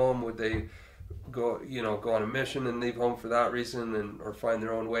and leave home? Would they go on a mission and leave home for that reason, or find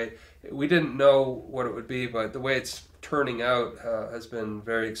their own way? We didn't know what it would be, but the way it's turning out has been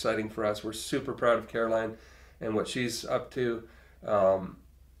very exciting for us. We're super proud of Caroline and what she's up to.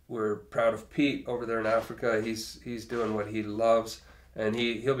 We're proud of Pete over there in Africa. He's doing what he loves, and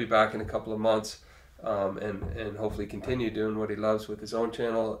he'll be back in a couple of months, and hopefully continue doing what he loves with his own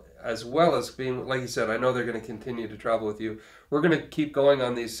channel, as well as being, like he said, I know they're going to continue to travel with you. We're going to keep going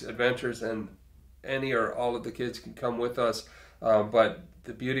on these adventures, and any or all of the kids can come with us, but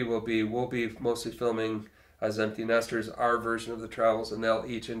the beauty will be, we'll be mostly filming as empty nesters our version of the travels, and they'll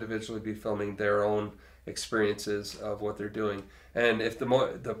each individually be filming their own experiences of what they're doing. And if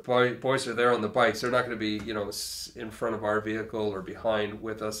the boys are there on the bikes, they're not going to be, you know, in front of our vehicle or behind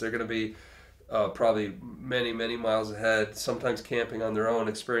with us. They're going to be probably many miles ahead, sometimes camping on their own,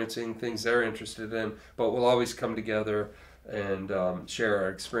 experiencing things they're interested in, but we'll always come together and share our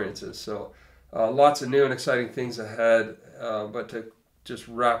experiences. So lots of new and exciting things ahead, but to just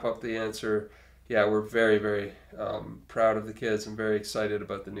wrap up the answer, yeah, we're very proud of the kids and very excited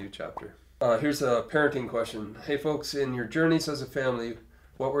about the new chapter. Here's a parenting question. Hey folks, in your journeys as a family,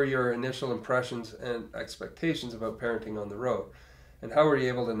 what were your initial impressions and expectations about parenting on the road? And how were you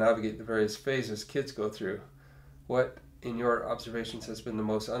able to navigate the various phases kids go through? What, in your observations, has been the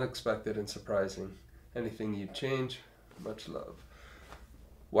most unexpected and surprising? Anything you'd change? Much love.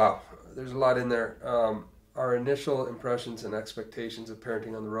 Wow, there's a lot in there. Our initial impressions and expectations of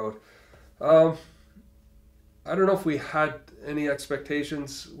parenting on the road. I don't know if we had any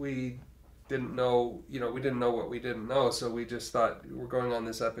expectations. We didn't know, we didn't know what we didn't know. So we just thought, we're going on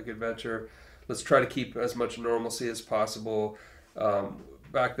this epic adventure. Let's try to keep as much normalcy as possible.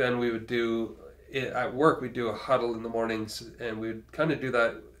 Back then we would do, at work, we'd do a huddle in the mornings, and we'd kind of do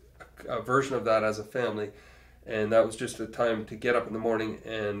that, a version of that as a family. And that was just a time to get up in the morning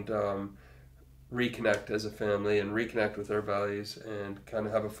and reconnect as a family and reconnect with our values and kind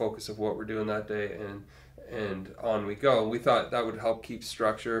of have a focus of what we're doing that day, and on we go. We thought that would help keep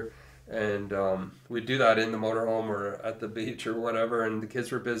structure, and we'd do that in the motorhome or at the beach or whatever, and the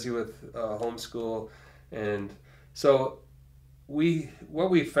kids were busy with homeschool. And so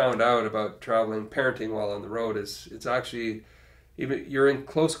what we found out about parenting while on the road is it's actually, even you're in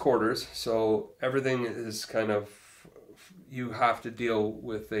close quarters, so everything is kind of, you have to deal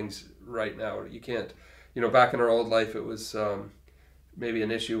with things right now. You can't, back in our old life, it was maybe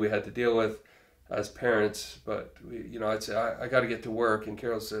an issue we had to deal with as parents, but I'd say, I got to get to work, and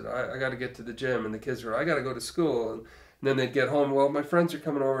Carol said, I got to get to the gym, and the kids were, I got to go to school, and then they'd get home, well, my friends are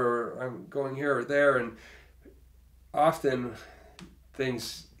coming over, or I'm going here or there, and often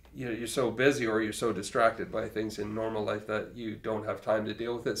things, you're so busy or you're so distracted by things in normal life that you don't have time to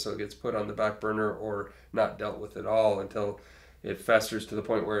deal with it, so it gets put on the back burner or not dealt with at all until it festers to the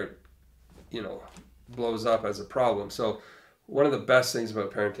point where it, blows up as a problem. So one of the best things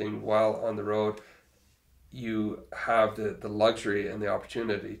about parenting while on the road, you have the luxury and the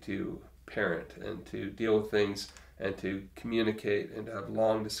opportunity to parent and to deal with things and to communicate and to have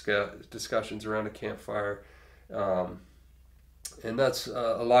long discussions around a campfire. And that's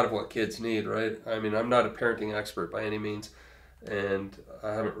a lot of what kids need, right? I mean, I'm not a parenting expert by any means, and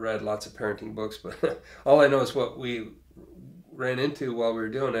I haven't read lots of parenting books, but all I know is what we ran into while we were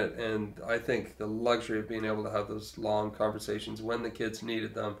doing it. And I think the luxury of being able to have those long conversations when the kids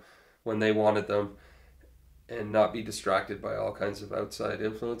needed them, when they wanted them, and not be distracted by all kinds of outside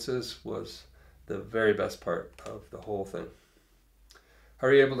influences was the very best part of the whole thing. How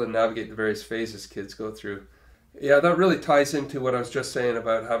are you able to navigate the various phases kids go through? Yeah, that really ties into what I was just saying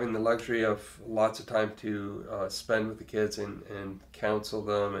about having the luxury of lots of time to spend with the kids and counsel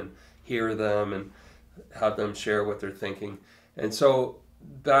them and hear them and have them share what they're thinking. And so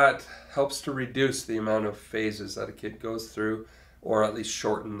that helps to reduce the amount of phases that a kid goes through, or at least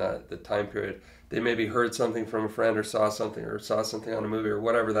shorten the time period. They maybe heard something from a friend or saw something on a movie or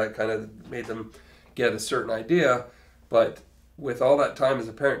whatever that kind of made them get a certain idea, but with all that time as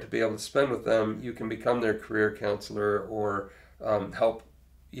a parent to be able to spend with them, you can become their career counselor or help,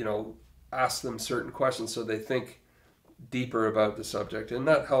 ask them certain questions so they think deeper about the subject. And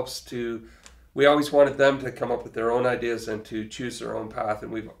that helps to, we always wanted them to come up with their own ideas and to choose their own path,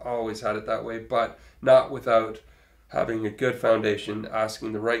 and we've always had it that way, but not without having a good foundation,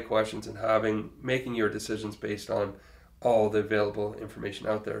 asking the right questions, and making your decisions based on all the available information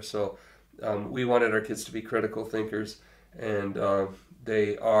out there. So we wanted our kids to be critical thinkers, and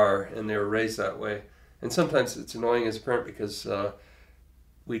they are, and they were raised that way. And sometimes it's annoying as a parent because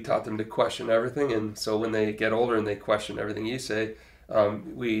we taught them to question everything, and so when they get older and they question everything you say,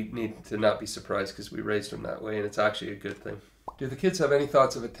 we need to not be surprised because we raised them that way, and it's actually a good thing. Do the kids have any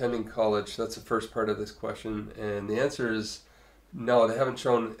thoughts of attending college? That's the first part of this question, and the answer is no. They haven't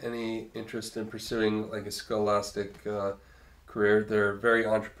shown any interest in pursuing like a scholastic career. They're very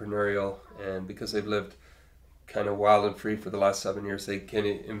entrepreneurial, and because they've lived kind of wild and free for the last 7 years, they can't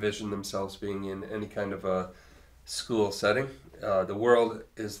envision themselves being in any kind of a school setting. The world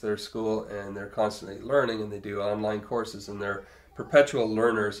is their school, and they're constantly learning, and they do online courses, and they're perpetual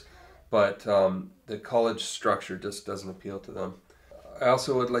learners, but the college structure just doesn't appeal to them. I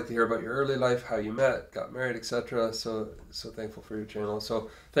also would like to hear about your early life, how you met, got married, etc. So thankful for your channel. So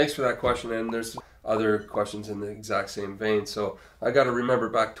thanks for that question, and there's other questions in the exact same vein. So I got to remember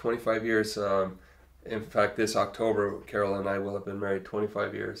back 25 years. In fact, this October, Carol and I will have been married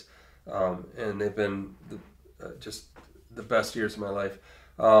 25 years, and they've been just the best years of my life.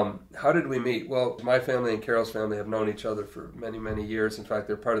 How did we meet? Well, my family and Carol's family have known each other for many, many years. In fact,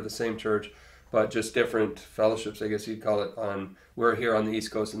 they're part of the same church, but just different fellowships, I guess you'd call it. We're here on the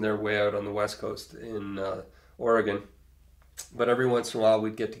East Coast, and they're way out on the West Coast in Oregon. But every once in a while,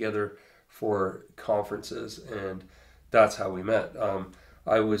 we'd get together for conferences, and that's how we met.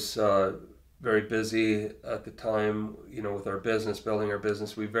 I was very busy at the time, with our business, building our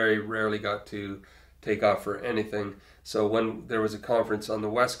business. We very rarely got to take off for anything. So when there was a conference on the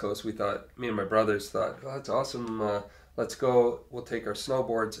West Coast, we thought, me and my brothers thought, oh, that's awesome. Let's go. We'll take our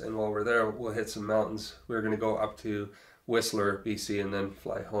snowboards, and while we're there, we'll hit some mountains. We were going to go up to Whistler, BC, and then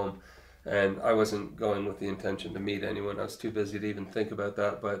fly home. And I wasn't going with the intention to meet anyone. I was too busy to even think about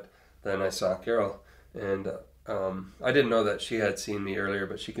that. But then I saw Carol, and I didn't know that she had seen me earlier,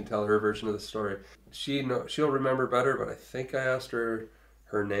 but she can tell her version of the story. She'll remember better, but I think I asked her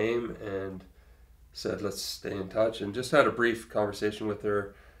name and said, let's stay in touch, and just had a brief conversation with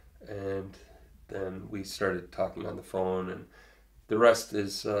her, and then we started talking on the phone, and the rest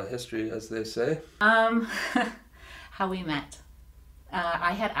is history, as they say. How we met.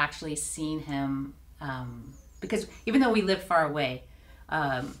 I had actually seen him, because even though we lived far away,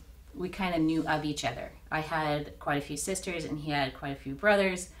 we kind of knew of each other. I had quite a few sisters and he had quite a few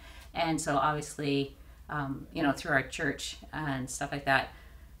brothers, and so obviously, you know, through our church and stuff like that,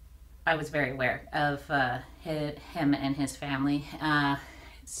 I was very aware of him and his family.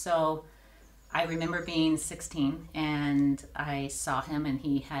 So I remember being 16 and I saw him, and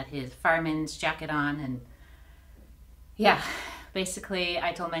he had his fireman's jacket on, and yeah, basically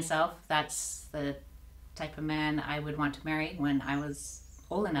I told myself that's the type of man I would want to marry when I was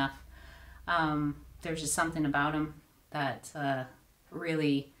old enough. There's just something about him that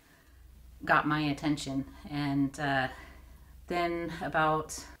really got my attention, and then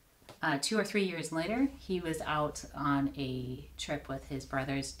about 2 or 3 years later, he was out on a trip with his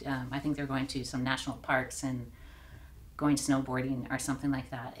brothers. I think they're going to some national parks and going snowboarding or something like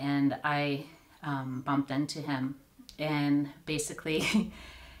that. And I bumped into him, and basically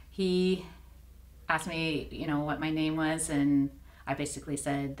he asked me, you know, what my name was, and I basically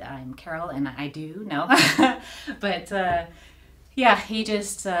said, I'm Carol, and I do know. But yeah, he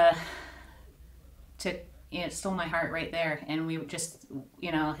just took, you know, stole my heart right there. And we just,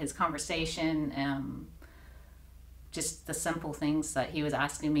 you know, his conversation, just the simple things that he was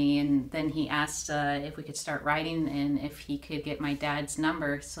asking me. And then he asked if we could start writing, and if he could get my dad's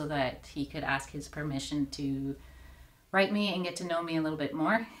number so that he could ask his permission to write me and get to know me a little bit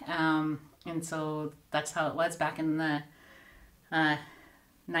more. And so that's how it was back in the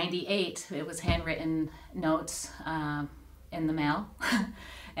 98. It was handwritten notes in the mail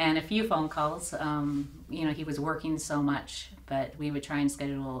and a few phone calls. You know, he was working so much, but we would try and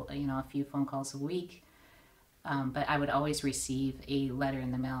schedule, you know, a few phone calls a week. But I would always receive a letter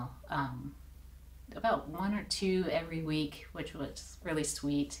in the mail, about 1 or 2 every week, which was really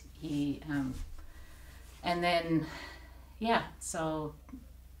sweet. And then, yeah, so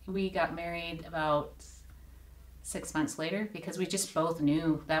we got married about 6 months later, because we just both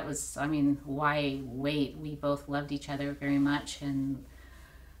knew that was, I mean, why wait? We both loved each other very much, and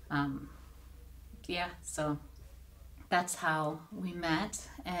yeah, so that's how we met.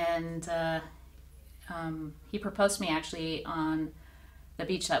 And he proposed to me actually on the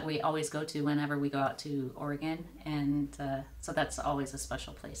beach that we always go to whenever we go out to Oregon, and so that's always a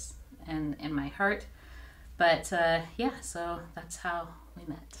special place and in my heart. But yeah, so that's how we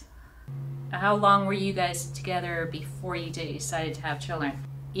met. How long were you guys together before you decided to have children?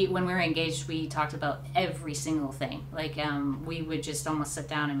 When we were engaged, we talked about every single thing. Like, we would just almost sit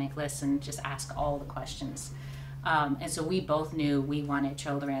down and make lists and just ask all the questions. And so we both knew we wanted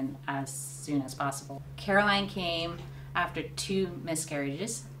children as soon as possible. Caroline came after 2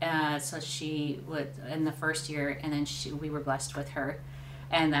 miscarriages. So she would, in the first year, and then we were blessed with her.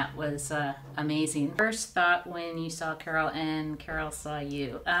 And that was amazing. First thought when you saw Carol and Carol saw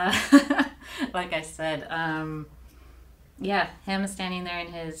you. Like I said, yeah, him standing there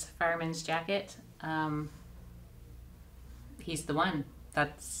in his fireman's jacket, he's the one.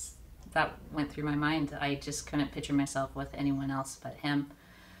 That went through my mind. I just couldn't picture myself with anyone else but him.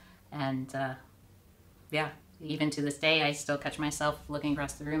 And yeah, even to this day, I still catch myself looking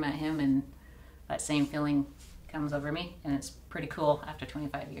across the room at him, and that same feeling comes over me, and it's pretty cool after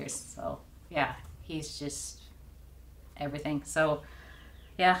 25 years. So yeah, he's just everything. So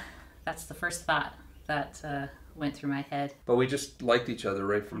yeah, that's the first thought that went through my head. But we just liked each other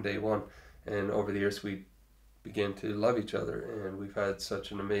right from day one, and over the years we began to love each other, and we've had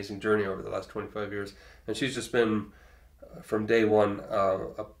such an amazing journey over the last 25 years. And she's just been from day one,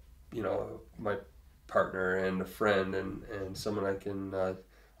 you know, my partner and a friend, and someone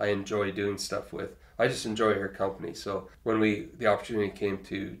I enjoy doing stuff with. I just enjoy her company. So when the opportunity came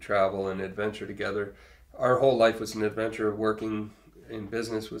to travel and adventure together, our whole life was an adventure. Working in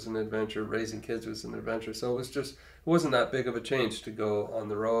business was an adventure. Raising kids was an adventure. So it wasn't that big of a change to go on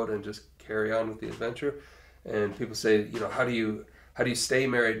the road and just carry on with the adventure. And people say, you know, how do you stay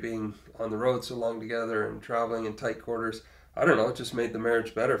married being on the road so long together and traveling in tight quarters? I don't know. It just made the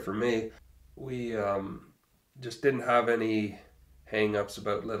marriage better for me. we just didn't have any hang-ups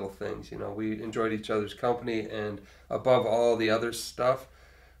about little things. You know, we enjoyed each other's company, and above all the other stuff,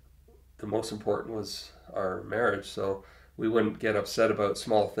 the most important was our marriage. So we wouldn't get upset about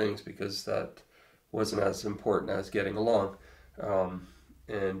small things because that wasn't as important as getting along.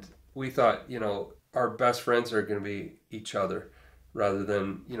 And we thought, you know, our best friends are going to be each other rather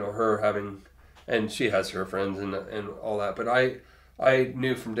than, you know, her having, and she has her friends and all that. But I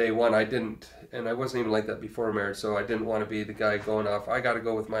knew from day one I didn't, and I wasn't even like that before marriage, so I didn't want to be the guy going off. I got to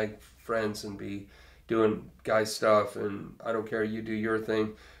go with my friends and be doing guy stuff, and I don't care, you do your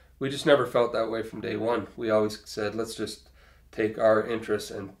thing. We just never felt that way from day one. We always said, let's just take our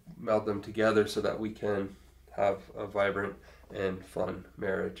interests and meld them together so that we can have a vibrant and fun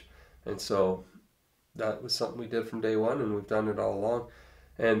marriage. And so that was something we did from day one, and we've done it all along.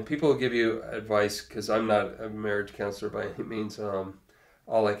 And people will give you advice, because I'm not a marriage counselor by any means.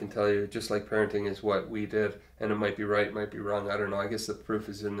 All I can tell you, just like parenting, is what we did, and it might be right, it might be wrong, I don't know. I guess the proof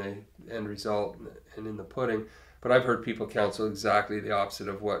is in the end result and in the pudding. But I've heard people counsel exactly the opposite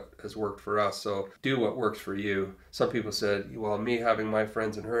of what has worked for us. So do what works for you. Some people said, well, me having my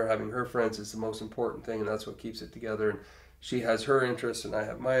friends and her having her friends is the most important thing, and that's what keeps it together. And she has her interests and I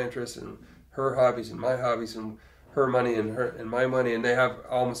have my interests, and her hobbies and my hobbies, and her money and my money, and they have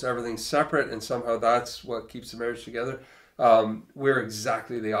almost everything separate, and somehow that's what keeps the marriage together. We're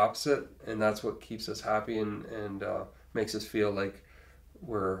exactly the opposite, and that's what keeps us happy and makes us feel like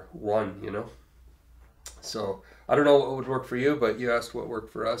we're one, you know. So I don't know what would work for you, but you asked what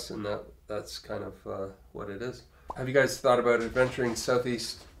worked for us, and that's kind of what it is. Have you guys thought about adventuring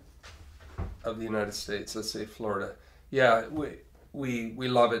southeast of the United States? Let's say Florida. Yeah, we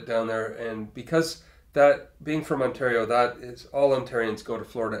love it down there, and because that, being from Ontario, that is, all Ontarians go to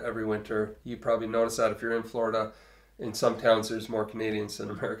Florida every winter. You probably notice that if you're in Florida. In some towns there's more Canadians than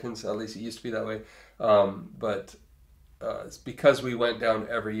Americans, at least it used to be that way. But it's because we went down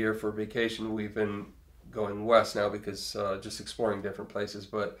every year for vacation. We've been going west now because just exploring different places,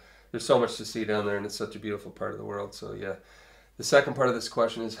 but there's so much to see down there, and it's such a beautiful part of the world. So yeah. The second part of this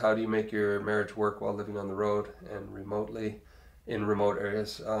question is, how do you make your marriage work while living on the road and remotely in remote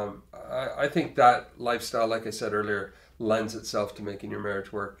areas? I think that lifestyle, like I said earlier, lends itself to making your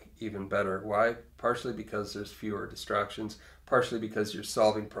marriage work even better. Why? Partially because there's fewer distractions, partially because you're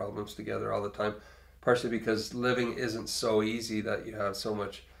solving problems together all the time, partially because living isn't so easy that you have so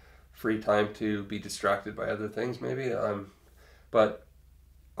much free time to be distracted by other things maybe. But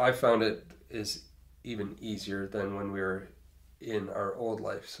I found it is even easier than when we were in our old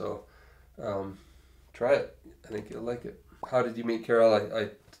life. So try it. I think you'll like it. How did you meet Carol?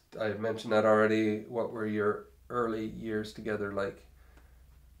 I mentioned that already. What were your early years together like?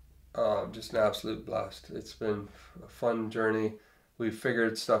 Just an absolute blast. It's been a fun journey. We've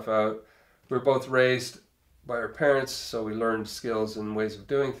figured stuff out. We're both raised by our parents, so we learned skills and ways of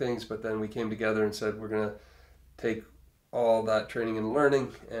doing things, but then we came together and said we're going to take all that training and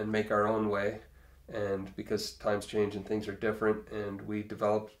learning and make our own way. And because times change and things are different, and we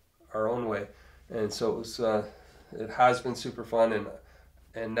developed our own way. And so it was it has been super fun,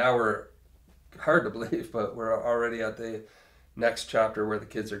 and now we're, hard to believe, but we're already at the next chapter where the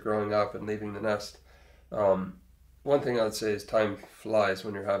kids are growing up and leaving the nest. One thing I would say is time flies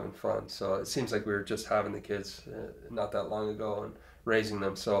when you're having fun. So it seems like we were just having the kids not that long ago and raising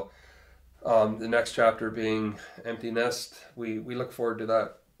them. So the next chapter being empty nest, we look forward to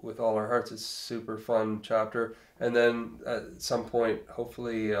that with all our hearts. It's a super fun chapter. And then at some point,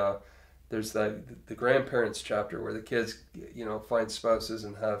 hopefully, there's the grandparents chapter where the kids, you know, find spouses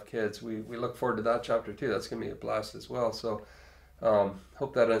and have kids. We look forward to that chapter too. That's going to be a blast as well. So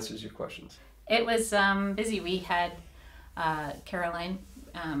hope that answers your questions. It was busy. We had Caroline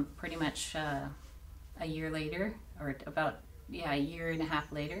pretty much a year later, or about a year and a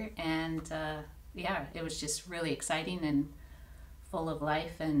half later, and it was just really exciting and full of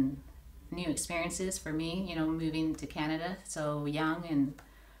life and new experiences for me, you know, moving to Canada so young, and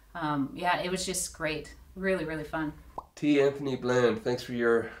it was just great. Really, really fun. T. Anthony Bland, thanks for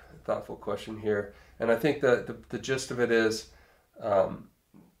your thoughtful question here. And I think that the gist of it is,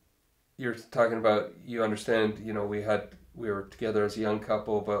 you're talking about, you understand, you know, we were together as a young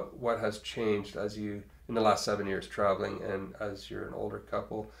couple, but what has changed as you, in the last 7 years traveling, and as you're an older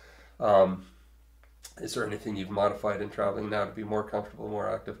couple? Is there anything you've modified in traveling now to be more comfortable, more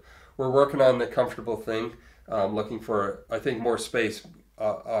active? We're working on the comfortable thing, looking for, I think more space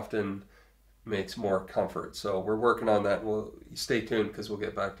often makes more comfort. So we're working on that. We'll stay tuned because we'll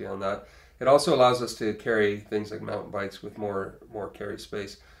get back to you on that. It also allows us to carry things like mountain bikes with more carry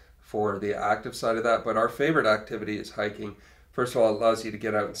space for the active side of that. But our favorite activity is hiking. First of all, it allows you to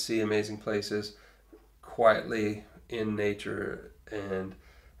get out and see amazing places quietly in nature, and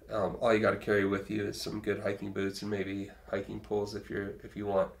all you got to carry with you is some good hiking boots and maybe hiking poles if you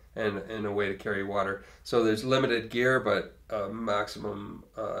want, and a way to carry water. So there's limited gear, but maximum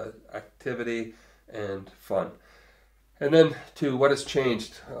activity and fun. And then to what has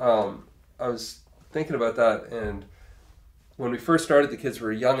changed, I was thinking about that, and when we first started, the kids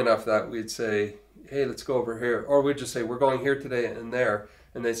were young enough that we'd say, hey, let's go over here, or we'd just say, we're going here today and there,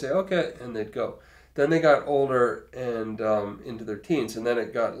 and they'd say, okay, and they'd go. Then they got older and into their teens, and then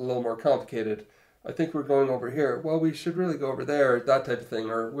it got a little more complicated. I think we're going over here. Well, we should really go over there, that type of thing.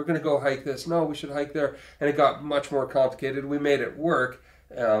 Or we're going to go hike this. No, we should hike there. And it got much more complicated. We made it work.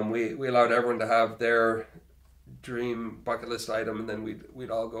 We allowed everyone to have their dream bucket list item, and then we'd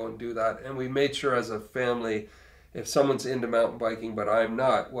all go and do that. And we made sure as a family, if someone's into mountain biking but I'm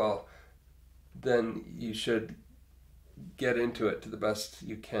not, well, then you should get into it to the best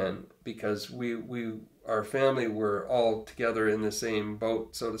you can, because our family, were all together in the same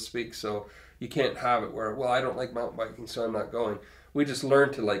boat, so to speak. So you can't have it where, well, I don't like mountain biking, so I'm not going. We just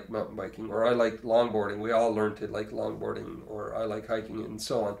learned to like mountain biking, or I like longboarding. We all learned to like longboarding, or I like hiking, and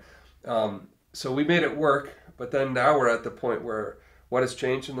so on. So we made it work, but then now we're at the point where what has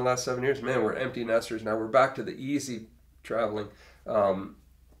changed in the last 7 years? Man, we're empty nesters now. We're back to the easy traveling.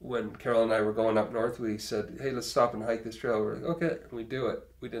 When Carol and I were going up north, we said, hey, let's stop and hike this trail. We're like, okay, and we do it.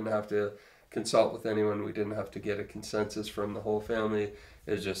 We didn't have to consult with anyone. We didn't have to get a consensus from the whole family.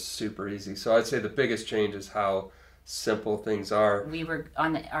 It was just super easy. So I'd say the biggest change is how simple things are. We were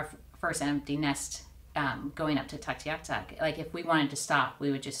on our first empty nest going up to Tuktoyaktuk. Like, if we wanted to stop, we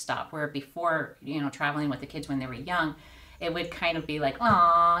would just stop. Where before, traveling with the kids when they were young, it would kind of be like,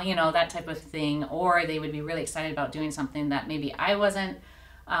 aw, that type of thing. Or they would be really excited about doing something that maybe I wasn't.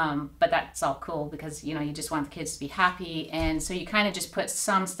 But that's all cool, because you just want the kids to be happy, and so you kind of just put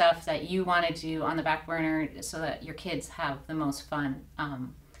some stuff that you want to do on the back burner so that your kids have the most fun.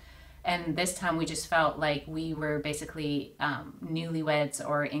 And this time we just felt like we were basically newlyweds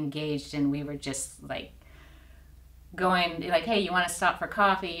or engaged, and we were just like going like, hey, you want to stop for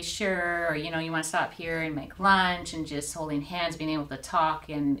coffee? Sure. Or you want to stop here and make lunch, and just holding hands, being able to talk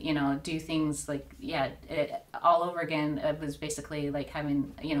and do things like all over again. It was basically like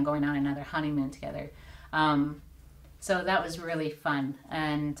having going on another honeymoon together. So that was really fun.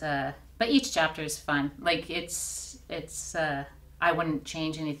 And but each chapter is fun. Like it's I wouldn't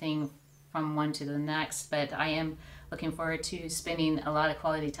change anything from one to the next, but I am looking forward to spending a lot of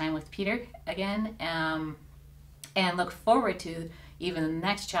quality time with Peter again. And look forward to even the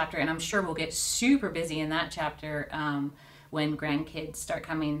next chapter, and I'm sure we'll get super busy in that chapter when grandkids start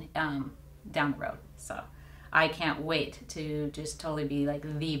coming down the road. So I can't wait to just totally be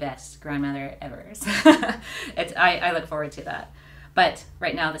like the best grandmother ever. I look forward to that. But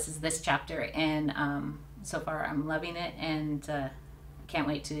right now this is this chapter, and so far I'm loving it, and can't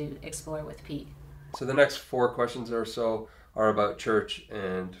wait to explore with Pete. So the next 4 questions or so are about church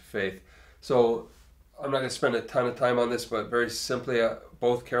and faith. So I'm not going to spend a ton of time on this, but very simply,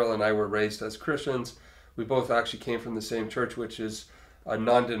 both Carol and I were raised as Christians. We both actually came from the same church, which is a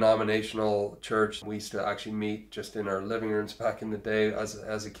non-denominational church. We used to actually meet just in our living rooms back in the day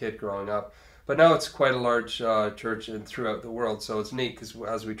as a kid growing up. But now it's quite a large church and throughout the world, so it's neat because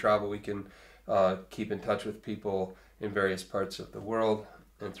as we travel, we can keep in touch with people in various parts of the world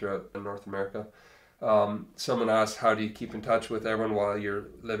and throughout North America. Someone asked, how do you keep in touch with everyone while you're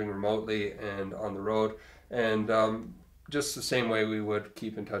living remotely and on the road? And just the same way we would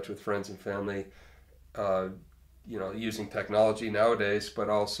keep in touch with friends and family, using technology nowadays, but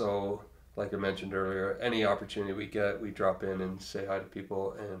also, like I mentioned earlier, any opportunity we get, we drop in and say hi to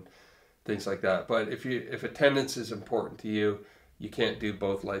people and things like that. But if attendance is important to you, you can't do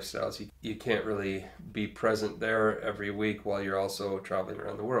both lifestyles. You can't really be present there every week while you're also traveling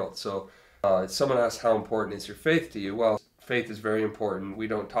around the world. So someone asked, how important is your faith to you? Well, faith is very important. We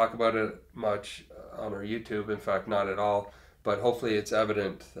don't talk about it much on our YouTube, in fact, not at all, but hopefully it's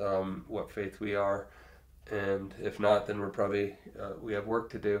evident what faith we are. And if not, then we're probably, we have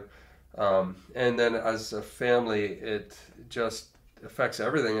work to do. And then as a family, it just affects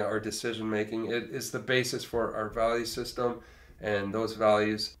everything, our decision making. It is the basis for our value system, and those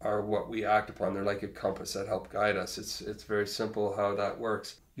values are what we act upon. They're like a compass that help guide us. It's very simple how that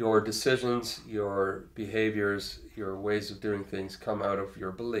works. Your decisions, your behaviors, your ways of doing things come out of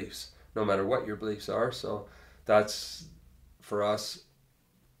your beliefs, no matter what your beliefs are. So that's, for us,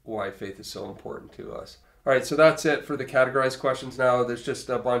 why faith is so important to us. All right, so that's it for the categorized questions now. There's just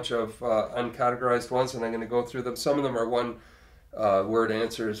a bunch of uncategorized ones, and I'm going to go through them. Some of them are one word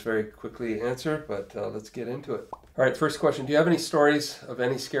answers very quickly answer, but let's get into it. All right, first question. Do you have any stories of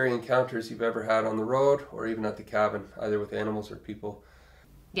any scary encounters you've ever had on the road or even at the cabin, either with animals or people?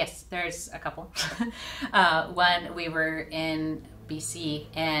 Yes, there's a couple. One, we were in BC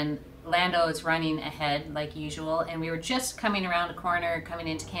and Lando is running ahead like usual, and we were just coming around a corner, coming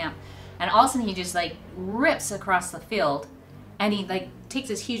into camp, and all of a sudden he just like rips across the field, and he like takes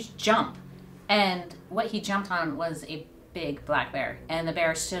this huge jump, and what he jumped on was a big black bear, and the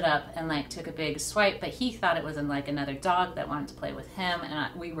bear stood up and like took a big swipe, but he thought it was like another dog that wanted to play with him,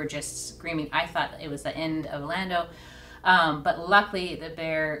 and we were just screaming. I thought it was the end of Lando. But luckily the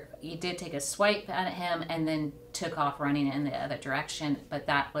bear, he did take a swipe at him and then took off running in the other direction. But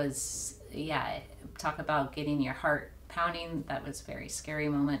that was, yeah, talk about getting your heart pounding. That was a very scary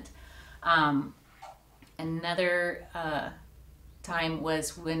moment. Another time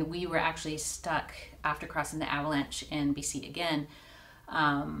was when we were actually stuck after crossing the avalanche in BC again.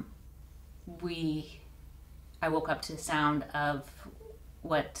 I woke up to the sound of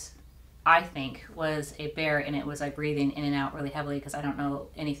what I think was a bear, and it was like breathing in and out really heavily because I don't know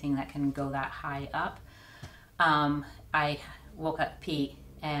anything that can go that high up. I woke up Pete,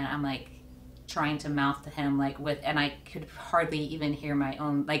 and I'm like trying to mouth to him like and I could hardly even hear my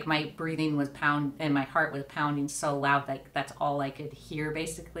own, like my breathing was and my heart was pounding so loud, like that's all I could hear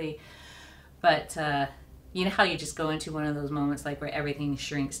basically. But you know how you just go into one of those moments like where everything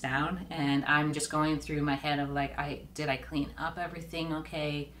shrinks down, and I'm just going through my head of like, did I clean up everything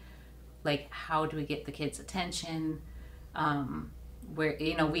okay? Like, how do we get the kids' attention? Where,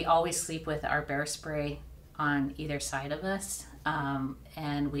 you know, we always sleep with our bear spray on either side of us.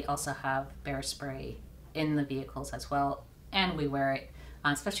 And we also have bear spray in the vehicles as well. And we wear it,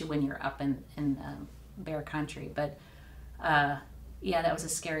 especially when you're up in bear country. But yeah, that was a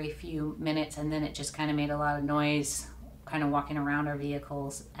scary few minutes. And then it just kind of made a lot of noise, kind of walking around our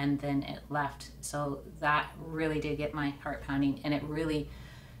vehicles. And then it left. So that really did get my heart pounding. And it really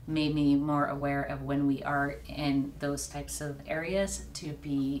made me more aware of when we are in those types of areas to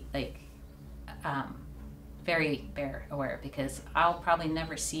be like very bear aware, because I'll probably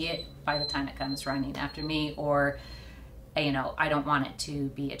never see it by the time it comes running after me, or you know, I don't want it to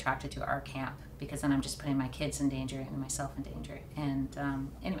be attracted to our camp because then I'm just putting my kids in danger and myself in danger. And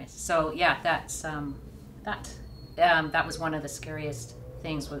anyways, so yeah, that's that was one of the scariest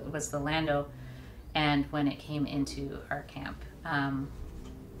things was the Lando, and when it came into our camp.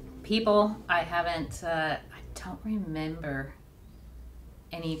 People, I don't remember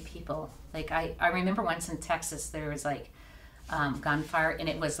any people. Like I remember once in Texas there was like gunfire, and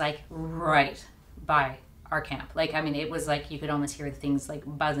it was like right by our camp. Like, I mean, it was like you could almost hear things like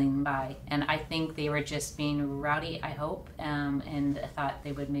buzzing by, and I think they were just being rowdy, I hope, and I thought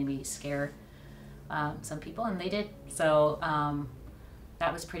they would maybe scare some people, and they did. So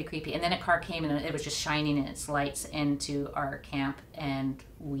that was pretty creepy. And then a car came and it was just shining in its lights into our camp, and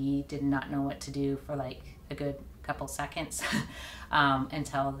we did not know what to do for like a good couple seconds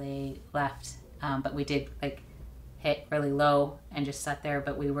until they left. But we did like hit really low and just sat there,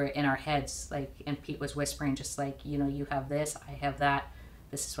 but we were in our heads, like, and Pete was whispering just like, you know, you have this, I have that,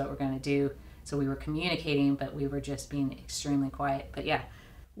 this is what we're going to do. So we were communicating, but we were just being extremely quiet. But yeah.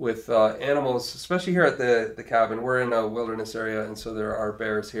 With animals, especially here at the cabin, we're in a wilderness area, and so there are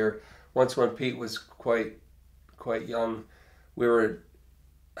bears here. Once when Pete was quite young, we were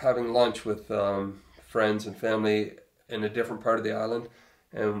having lunch with friends and family in a different part of the island,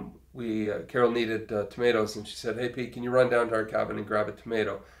 and Carol needed tomatoes, and she said, "Hey Pete, can you run down to our cabin and grab a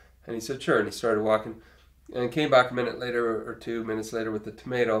tomato?" And he said, "Sure," and he started walking, and came back a minute later or 2 minutes later with the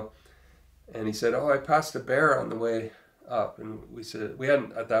tomato, and he said, "Oh, I passed a bear on the way up." And we said, we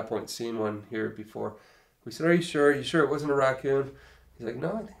hadn't at that point seen one here before. We said, "Are you sure? You sure it wasn't a raccoon?" He's like,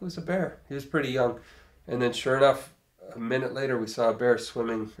 "No, I think it was a bear." He was pretty young. And then sure enough, a minute later we saw a bear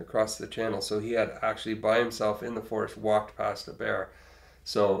swimming across the channel. So he had actually by himself in the forest walked past a bear.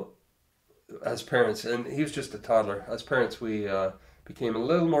 So as parents, and he was just a toddler, as parents we became a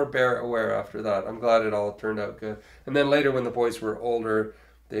little more bear aware after that. I'm glad it all turned out good. And then later when the boys were older,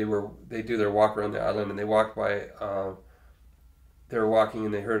 they do their walk around the island, and they walked by they were walking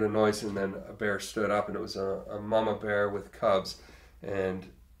and they heard a noise, and then a bear stood up, and it was a mama bear with cubs, and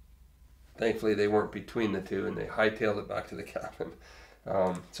thankfully they weren't between the two, and they hightailed it back to the cabin.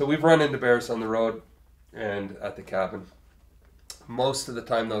 So we've run into bears on the road and at the cabin. Most of the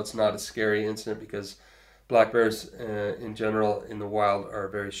time though, it's not a scary incident because black bears in general in the wild are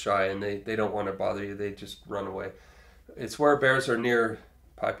very shy, and they don't want to bother you. They just run away. It's where bears are near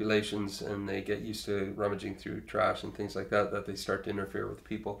populations and they get used to rummaging through trash and things like that, that they start to interfere with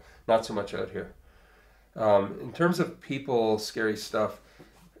people. Not so much out here. In terms of people, scary stuff,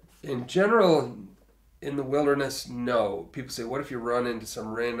 in general, in the wilderness, no. People say, what if you run into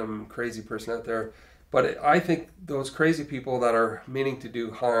some random crazy person out there? But I think those crazy people that are meaning to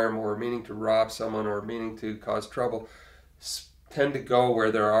do harm or meaning to rob someone or meaning to cause trouble tend to go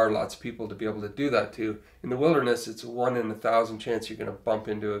where there are lots of people to be able to do that to. In the wilderness, it's a 1 in 1,000 chance you're going to bump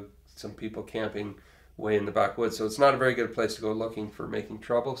into some people camping way in the backwoods. So it's not a very good place to go looking for making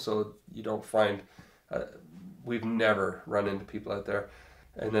trouble. So you don't find, we've never run into people out there.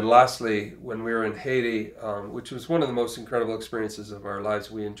 And then lastly, when we were in Haiti, which was one of the most incredible experiences of our lives,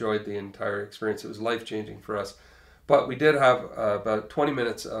 we enjoyed the entire experience. It was life-changing for us. But we did have about 20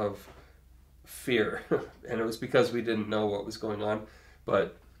 minutes of fear, and it was because we didn't know what was going on.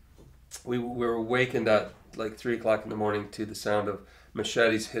 But we were awakened at like 3 o'clock in the morning to the sound of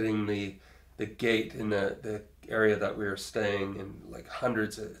machetes hitting the gate in the area that we were staying, and like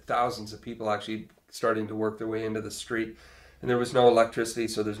hundreds of thousands of people actually starting to work their way into the street. And there was no electricity,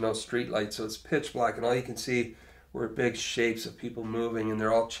 so there's no street light, so it's pitch black, and all you can see were big shapes of people moving, and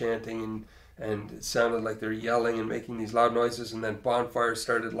they're all chanting, and it sounded like they're yelling and making these loud noises, and then bonfires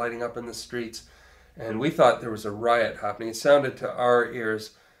started lighting up in the streets, and we thought there was a riot happening. It sounded to our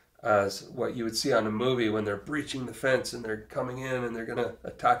ears as what you would see on a movie when they're breaching the fence and they're coming in and they're going to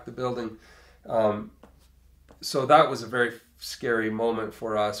attack the building. So that was a very scary moment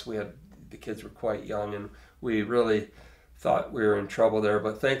for us. The kids were quite young, and we really thought we were in trouble there,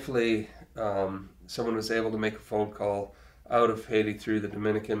 but thankfully someone was able to make a phone call out of Haiti through the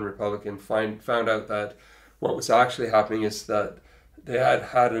Dominican Republic and found out that what was actually happening is that they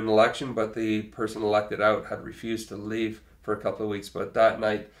had an election, but the person elected out had refused to leave for a couple of weeks. But that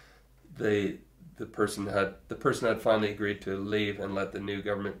night, the person had finally agreed to leave and let the new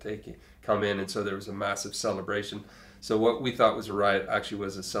government come in, and so there was a massive celebration. So what we thought was a riot actually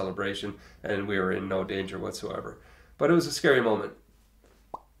was a celebration, and we were in no danger whatsoever. But it was a scary moment.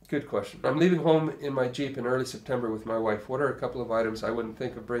 Good question. I'm leaving home in my Jeep in early September with my wife. What are a couple of items I wouldn't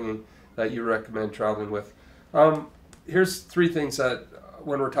think of bringing that you recommend traveling with? Here's 3 things that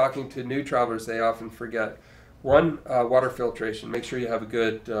when we're talking to new travelers, they often forget. One, water filtration. Make sure you have a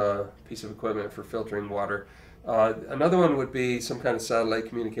good piece of equipment for filtering water. Another one would be some kind of satellite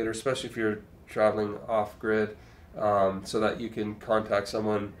communicator, especially if you're traveling off-grid, so that you can contact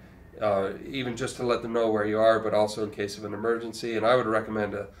someone even just to let them know where you are, but also in case of an emergency. And I would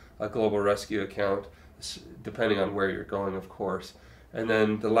recommend a global rescue account, depending on where you're going, of course. And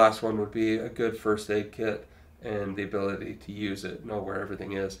then the last one would be a good first aid kit and the ability to use it, know where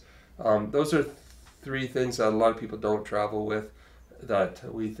everything is. Those are 3 things that a lot of people don't travel with that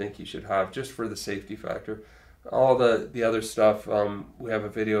we think you should have just for the safety factor. All the other stuff, we have a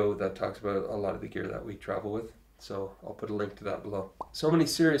video that talks about a lot of the gear that we travel with. So I'll put a link to that below. So many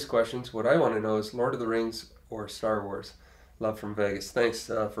serious questions. What I want to know is Lord of the Rings or Star Wars? Love from Vegas. Thanks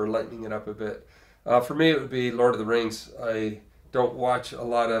for lightening it up a bit. For me, it would be Lord of the Rings. I don't watch a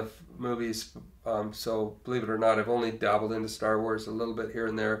lot of movies, so believe it or not, I've only dabbled into Star Wars a little bit here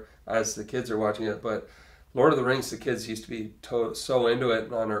and there as the kids are watching it. But Lord of the Rings, the kids used to be so into it.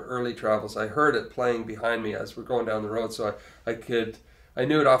 And on our early travels, I heard it playing behind me as we're going down the road, so I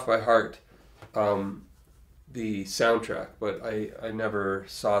knew it off by heart. The soundtrack, but I never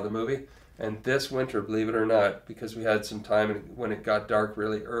saw the movie. And this winter, believe it or not, because we had some time and when it got dark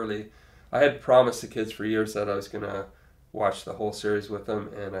really early, I had promised the kids for years that I was going to watch the whole series with them,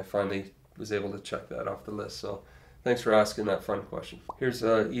 and I finally was able to check that off the list. So thanks for asking that fun question. Here's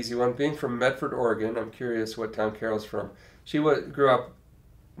an easy one. Being from Medford, Oregon, I'm curious what town Carol's from. She grew up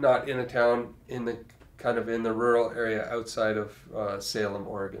not in a town, kind of in the rural area outside of Salem,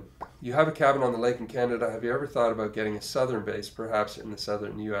 Oregon. You have a cabin on the lake in Canada. Have you ever thought about getting a southern base, perhaps in the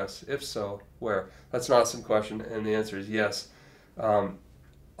southern U.S.? If so, where? That's an awesome question, and the answer is yes.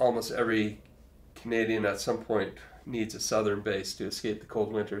 Almost every Canadian at some point needs a southern base to escape the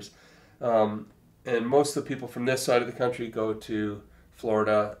cold winters. And most of the people from this side of the country go to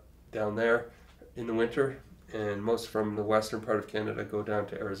Florida down there in the winter, and most from the western part of Canada go down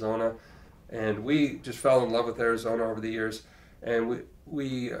to Arizona. And we just fell in love with Arizona over the years, and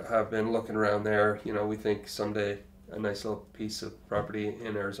we have been looking around there. You know, we think someday a nice little piece of property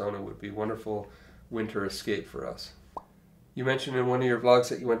in Arizona would be wonderful winter escape for us. You mentioned in one of your vlogs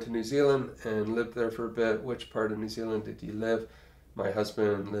that you went to New Zealand and lived there for a bit. Which part of New Zealand did you live? My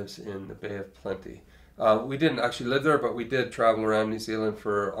husband lives in the Bay of Plenty. We didn't actually live there, but we did travel around New Zealand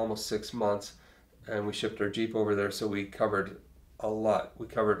for almost 6 months, and we shipped our Jeep over there, so we covered a lot. We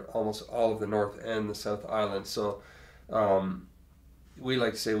covered almost all of the North and the South Island. So we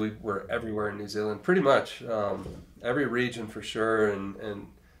like to say we were everywhere in New Zealand, pretty much every region for sure, and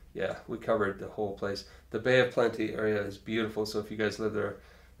yeah, we covered the whole place. The Bay of Plenty area is beautiful, so if you guys live there,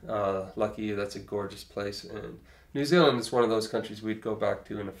 lucky you, that's a gorgeous place. And New Zealand is one of those countries we'd go back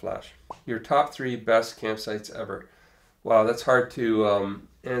to in a flash. Your top 3 best campsites ever. Wow, that's hard to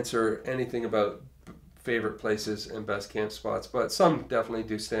answer anything about favorite places and best camp spots, but some definitely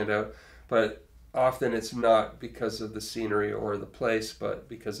do stand out. But often it's not because of the scenery or the place, but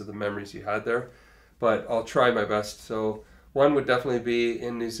because of the memories you had there. But I'll try my best. So one would definitely be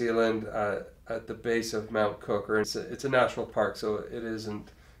in New Zealand at the base of Mount Cook, or it's a national park, so it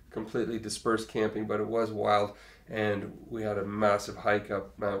isn't completely dispersed camping, but it was wild, and we had a massive hike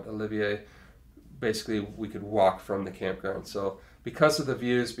up Mount Olivier. Basically, we could walk from the campground. So because of the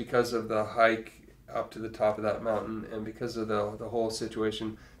views, because of the hike up to the top of that mountain, and because of the whole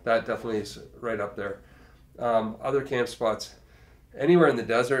situation, that definitely is right up there. Other camp spots, anywhere in the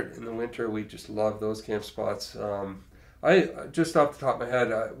desert in the winter, we just love those camp spots. I just off the top of my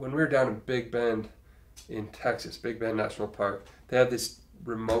head, when we were down in Big Bend in Texas, Big Bend National Park, they have this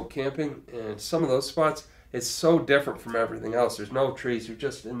remote camping, and some of those spots, it's so different from everything else. There's no trees, you're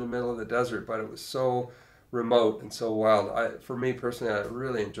just in the middle of the desert, but it was so remote and so wild. For me personally, I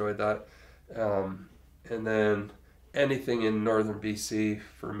really enjoyed that. And then anything in northern BC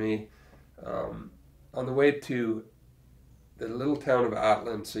for me. On the way to the little town of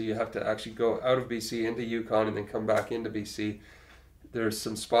Atlan, so you have to actually go out of BC into Yukon and then come back into BC. There's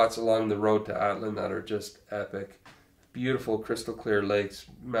some spots along the road to Atlan that are just epic. Beautiful crystal clear lakes,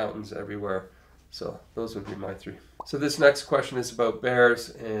 mountains everywhere. So those would be my 3. So this next question is about bears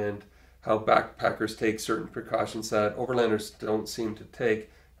and how backpackers take certain precautions that overlanders don't seem to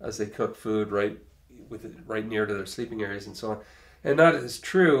take as they cook food right near to their sleeping areas and so on. And that is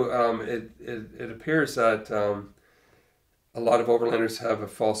true. It appears that a lot of overlanders have a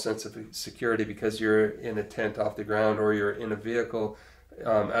false sense of security because you're in a tent off the ground or you're in a vehicle.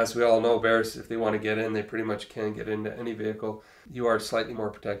 As we all know, bears, if they want to get in, they pretty much can get into any vehicle. You are slightly more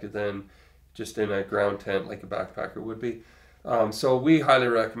protected than just in a ground tent like a backpacker would be. So we highly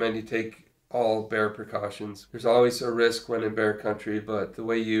recommend you take all bear precautions. There's always a risk when in bear country, but the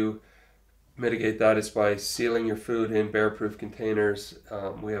way you mitigate that is by sealing your food in bear-proof containers.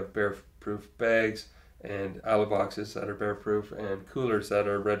 We have bear-proof bags and alloy boxes that are bear-proof and coolers that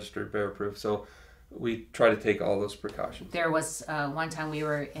are registered bear-proof. So we try to take all those precautions. There was one time we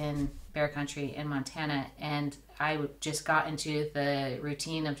were in bear country in Montana, and I just got into the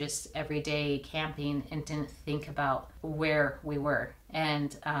routine of just everyday camping and didn't think about where we were.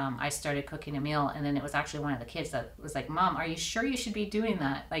 And I started cooking a meal, and then it was actually one of the kids that was like, "Mom, are you sure you should be doing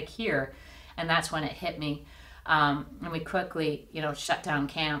that, like here?" And that's when it hit me. And we quickly, shut down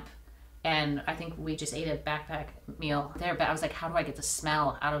camp. And I think we just ate a backpack meal there. But I was like, how do I get the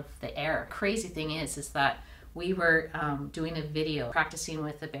smell out of the air? Crazy thing is that we were doing a video practicing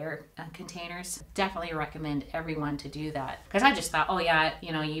with the bear containers. Definitely recommend everyone to do that. Because I just thought, oh yeah,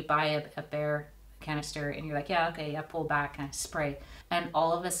 you buy a bear canister and you're like, yeah, okay, I pull back and I spray. And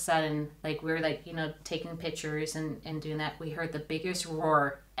all of a sudden, like we were like, taking pictures and doing that. We heard the biggest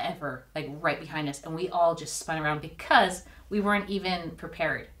roar ever, like right behind us. And we all just spun around because we weren't even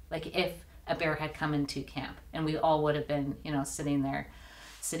prepared. Like if a bear had come into camp, and we all would have been, sitting there,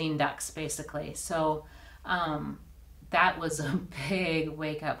 sitting ducks basically. So that was a big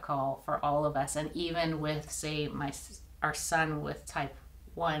wake-up call for all of us. And even with, say, our son with type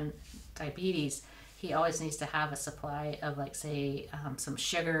 1 diabetes, he always needs to have a supply of, like, say, some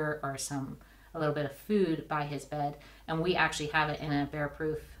sugar or a little bit of food by his bed. And we actually have it in a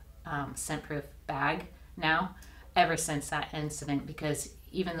bear-proof, scent-proof bag now, ever since that incident, because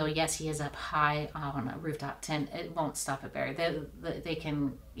even though, yes, he is up high on a rooftop tent, it won't stop a bear. They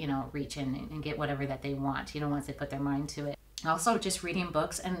can, reach in and get whatever that they want, once they put their mind to it. Also, just reading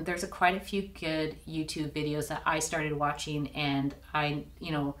books, and there's quite a few good YouTube videos that I started watching, and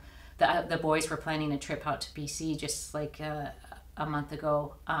the boys were planning a trip out to BC just like a month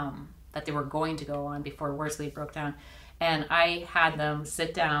ago that they were going to go on before Worsley broke down. And I had them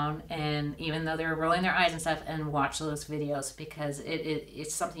sit down, and even though they were rolling their eyes and stuff, and watch those videos, because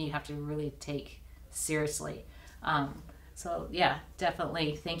it's something you have to really take seriously. So yeah,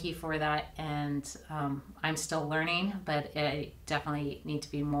 definitely thank you for that. And I'm still learning, but I definitely need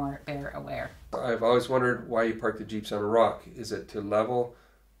to be more bear aware. I've always wondered why you park the Jeeps on a rock. Is it to level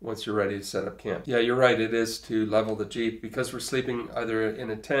once you're ready to set up camp? Yeah, you're right. It is to level the Jeep, because we're sleeping either in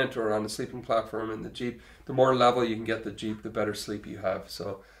a tent or on a sleeping platform in the Jeep. The more level you can get the Jeep, the better sleep you have.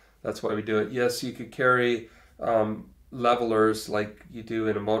 So that's why we do it. Yes, you could carry levelers like you do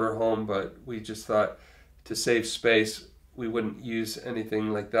in a motorhome, but we just thought to save space, we wouldn't use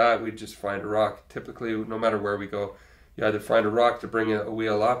anything like that. We'd just find a rock. Typically, no matter where we go, you either find a rock to bring a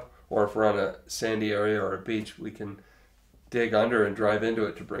wheel up, or if we're on a sandy area or a beach, we can dig under and drive into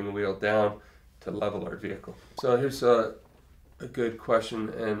it to bring a wheel down to level our vehicle. So here's a good question,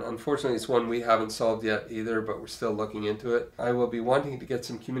 and unfortunately it's one we haven't solved yet either, but we're still looking into it. I will be wanting to get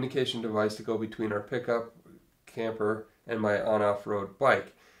some communication device to go between our pickup, camper, and my on-off-road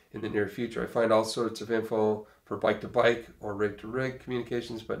bike in the near future. I find all sorts of info for bike-to-bike or rig-to-rig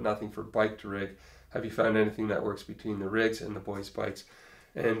communications, but nothing for bike-to-rig. Have you found anything that works between the rigs and the boys' bikes?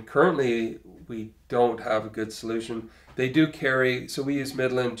 And currently we don't have a good solution. They do carry, so we use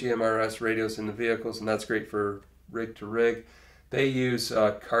Midland GMRS radios in the vehicles, and that's great for rig to rig. They use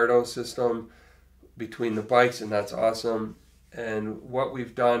a Cardo system between the bikes, and that's awesome. And what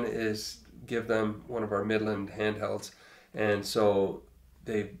we've done is give them one of our Midland handhelds, and so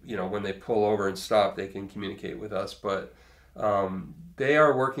they, you know, when they pull over and stop, they can communicate with us. But they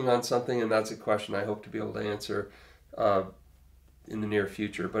are working on something, and that's a question I hope to be able to answer in the near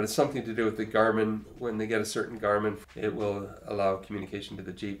future. But it's something to do with the Garmin. When they get a certain Garmin, it will allow communication to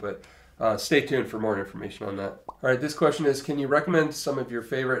the Jeep. But stay tuned for more information on that. All right, this question is, can you recommend some of your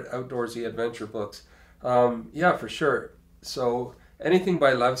favorite outdoorsy adventure books? Yeah, for sure. So anything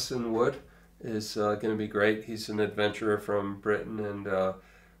by Levison Wood is going to be great. He's an adventurer from Britain, and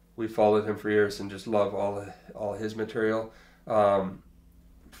we followed him for years and just love all his material.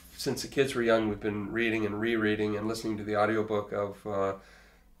 Since the kids were young, we've been reading and rereading and listening to the audiobook of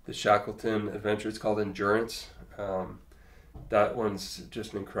the Shackleton adventure. It's called Endurance. That one's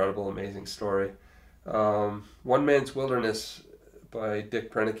just an incredible, amazing story. One Man's Wilderness by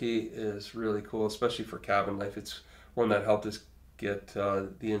Dick Prenneke is really cool, especially for cabin life. It's one that helped us get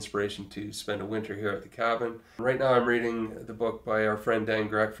the inspiration to spend a winter here at the cabin. Right now I'm reading the book by our friend Dan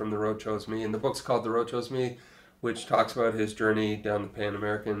Grech from The Road Chose Me, and the book's called The Road Chose Me, which talks about his journey down the Pan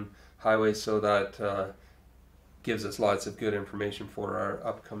American Highway, so that gives us lots of good information for our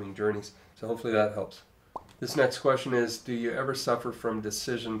upcoming journeys. So hopefully that helps. This next question is, do you ever suffer from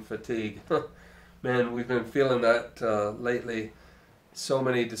decision fatigue? Man, we've been feeling that lately. So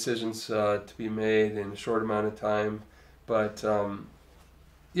many decisions to be made in a short amount of time. But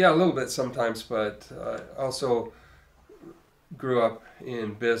yeah, a little bit sometimes, but also grew up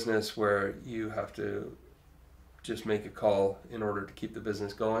in business where you have to just make a call in order to keep the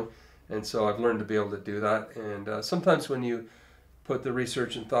business going. And so I've learned to be able to do that. And sometimes when you put the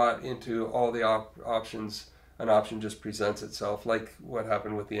research and thought into all the options, an option just presents itself, like what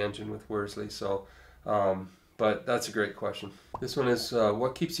happened with the engine with Worsley. So, but that's a great question. This one is,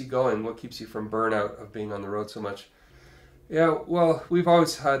 what keeps you going? What keeps you from burnout of being on the road so much? Yeah, well, we've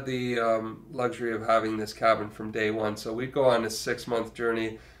always had the luxury of having this cabin from day one. So we'd go on a 6-month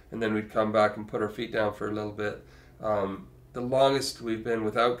journey, and then we'd come back and put our feet down for a little bit. The longest we've been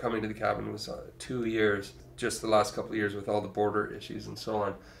without coming to the cabin was 2 years, just the last couple of years with all the border issues and so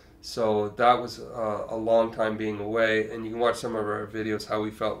on. So that was a long time being away, and you can watch some of our videos how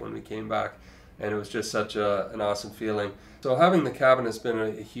we felt when we came back, and it was just such an awesome feeling. So having the cabin has been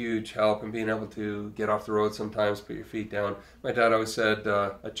a huge help, and being able to get off the road sometimes, put your feet down. My dad always said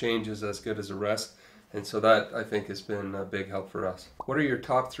a change is as good as a rest, and so that I think has been a big help for us. What are your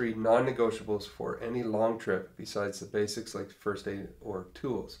top 3 non-negotiables for any long trip besides the basics like first aid or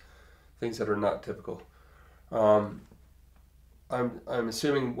tools? Things that are not typical. I'm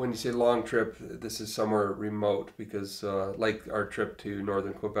assuming when you say long trip, this is somewhere remote, because like our trip to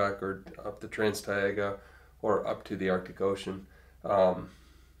northern Quebec or up the Trans-Taiga or up to the Arctic Ocean.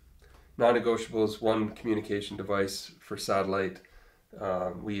 Non-negotiables, one communication device for satellite.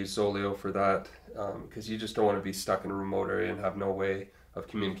 We use Zoleo for that, because you just don't want to be stuck in a remote area and have no way of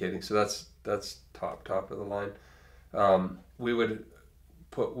communicating. So that's top of the line. We would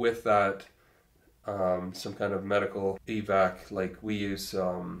put with that some kind of medical evac, like we use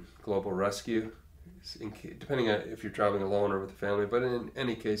Global Rescue, depending on if you're traveling alone or with a family. But in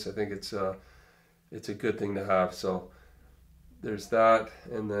any case, I think it's a good thing to have. So there's that,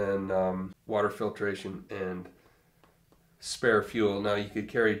 and then water filtration and spare fuel. Now you could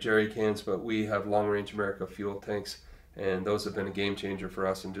carry jerry cans, but we have Long Range America fuel tanks, and those have been a game changer for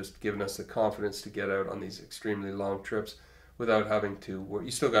us and just given us the confidence to get out on these extremely long trips without having to worry.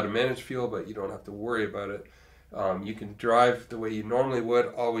 You still got to manage fuel, but you don't have to worry about it. You can drive the way you normally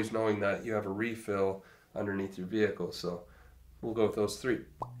would, always knowing that you have a refill underneath your vehicle. So we'll go with those 3.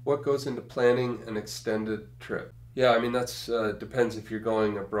 What goes into planning an extended trip? Yeah, I mean, that's depends if you're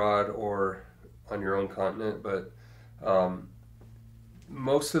going abroad or on your own continent, but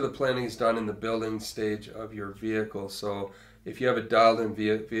most of the planning is done in the building stage of your vehicle. So if you have a dialed-in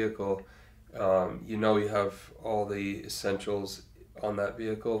vehicle, you know you have all the essentials on that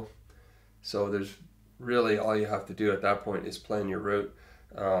vehicle. So there's really all you have to do at that point is plan your route.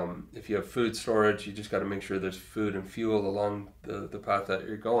 If you have food storage, you just got to make sure there's food and fuel along the path that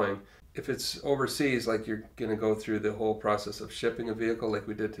you're going. If it's overseas, like you're going to go through the whole process of shipping a vehicle like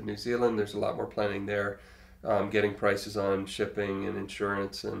we did to New Zealand, there's a lot more planning there, getting prices on shipping and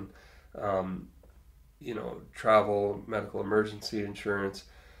insurance and travel, medical emergency insurance,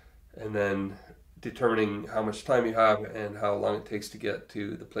 and then determining how much time you have and how long it takes to get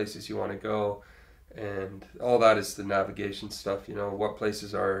to the places you want to go. And all that is the navigation stuff, what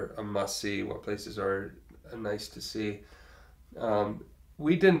places are a must-see, what places are nice to see.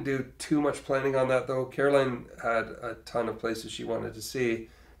 We didn't do too much planning on that, though. Caroline had a ton of places she wanted to see,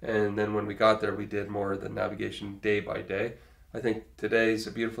 and then when we got there, we did more of the navigation day by day. I think today's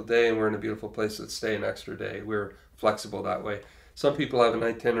a beautiful day, and we're in a beautiful place. Let's stay an extra day. We're flexible that way. Some people have an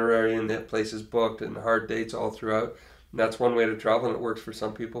itinerary, and that place is booked, and hard dates all throughout. And that's one way to travel, and it works for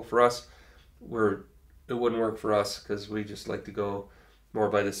some people. For us, it wouldn't work for us because we just like to go more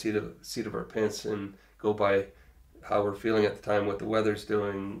by the seat of our pants and go by how we're feeling at the time, what the weather's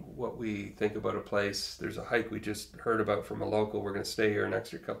doing, what we think about a place. There's a hike we just heard about from a local. We're going to stay here an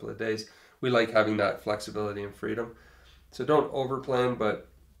extra couple of days. We like having that flexibility and freedom. So don't overplan, but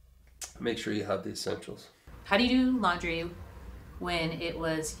make sure you have the essentials. How do you do laundry when it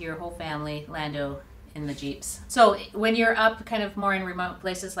was your whole family, Lando, in the Jeeps? So when you're up kind of more in remote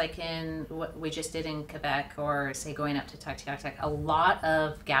places, like in what we just did in Quebec, or say going up to Tuktoyaktuk, a lot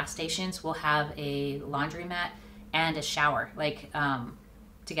of gas stations will have a laundromat and a shower,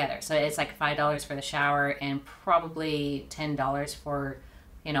 together. So it's like $5 for the shower and probably $10 for,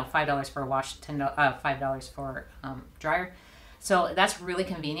 $5 for a wash, $5 for dryer. So that's really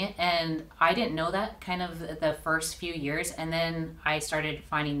convenient, and I didn't know that kind of the first few years, and then I started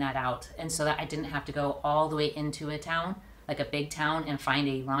finding that out, and so that I didn't have to go all the way into a town, like a big town, and find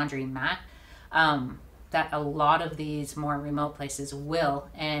a laundry mat. That a lot of these more remote places will,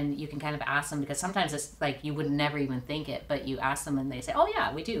 and you can kind of ask them, because sometimes it's like you would never even think it, but you ask them and they say, oh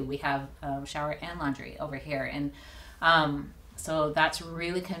yeah, we do. We have a shower and laundry over here. And so that's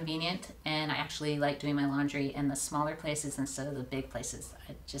really convenient, and I actually like doing my laundry in the smaller places instead of the big places.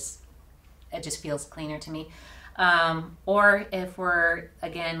 It just feels cleaner to me. Or if we're,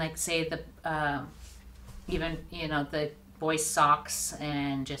 again, like say the the boys' socks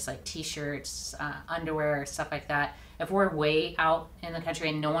and just like t-shirts, underwear, stuff like that. If we're way out in the country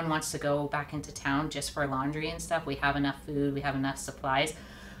and no one wants to go back into town just for laundry and stuff, we have enough food, we have enough supplies.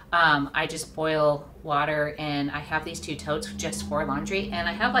 I just boil water, and I have these 2 totes just for laundry, and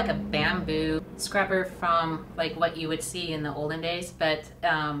I have like a bamboo scrubber from like what you would see in the olden days, but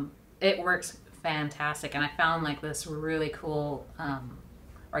it works fantastic. And I found like this really cool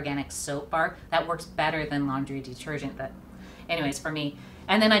organic soap bar that works better than laundry detergent, but anyways, for me.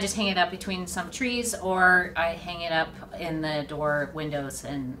 And then I just hang it up between some trees, or I hang it up in the door windows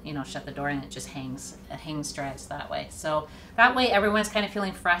and, shut the door, and it just hangs dries that way. So that way everyone's kind of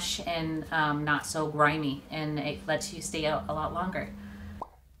feeling fresh and not so grimy, and it lets you stay out a lot longer.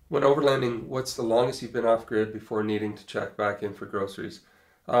 When overlanding, what's the longest you've been off grid before needing to check back in for groceries?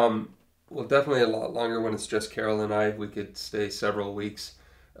 Well, definitely a lot longer when it's just Carol and I. We could stay several weeks.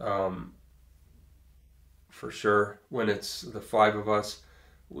 For sure. When it's the 5 of us,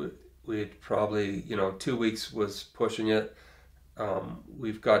 we'd probably, 2 weeks was pushing it.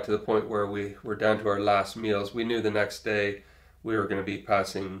 We've got to the point where we were down to our last meals. We knew the next day we were going to be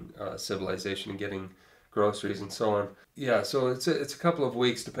passing civilization and getting groceries and so on. Yeah, so it's a couple of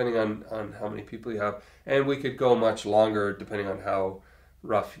weeks depending on how many people you have. And we could go much longer depending on how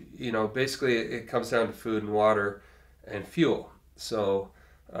rough, basically it comes down to food and water and fuel. So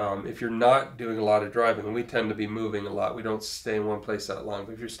if you're not doing a lot of driving, and we tend to be moving a lot, we don't stay in one place that long.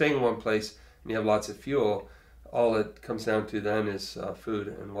 But if you're staying in one place and you have lots of fuel, all it comes down to then is food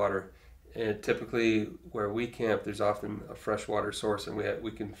and water. And typically where we camp, there's often a fresh water source, and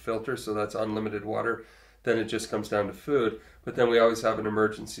we can filter, so that's unlimited water. Then it just comes down to food. But then we always have an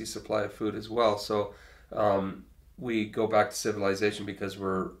emergency supply of food as well. So we go back to civilization because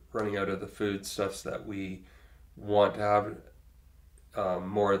we're running out of the foodstuffs that we want to have.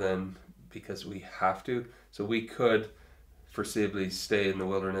 More than because we have to. So we could foreseeably stay in the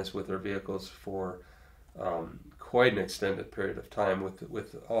wilderness with our vehicles for quite an extended period of time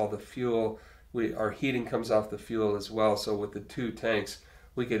with all the fuel. Our heating comes off the fuel as well, so with the 2 tanks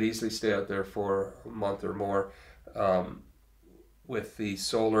we could easily stay out there for a month or more. With the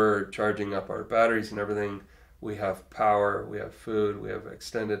solar charging up our batteries and everything, we have power, we have food, we have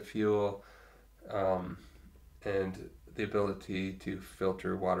extended fuel, and the ability to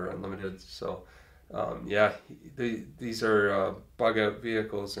filter water unlimited. So Yeah, these are bug out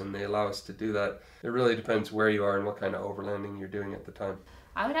vehicles, and they allow us to do that. It really depends where you are and what kind of overlanding you're doing at the time.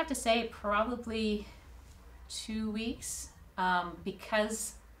 I would have to say probably 2 weeks,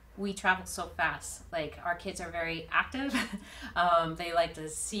 because we travel so fast. Like, our kids are very active. They like to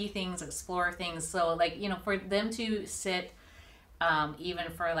see things, explore things. So, like, you know, for them to sit,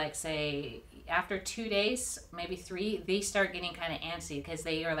 even for, like, say, after 2 days, maybe 3, they start getting kind of antsy because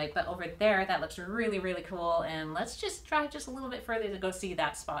they are like, but over there, that looks really, really cool. And let's just drive just a little bit further to go see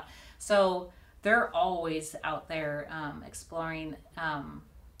that spot. So they're always out there exploring,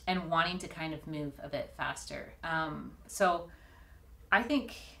 and wanting to kind of move a bit faster. So I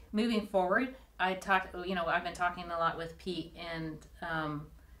think moving forward, I've been talking a lot with Pete, and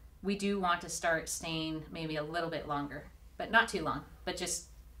we do want to start staying maybe a little bit longer, but not too long, but just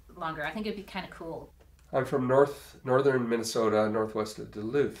longer. I think it'd be kind of cool. I'm from northern Minnesota, northwest of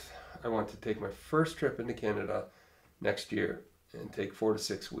Duluth. I want to take my first trip into Canada next year and take 4 to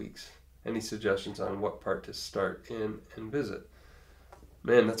 6 weeks. Any suggestions on what part to start in and visit?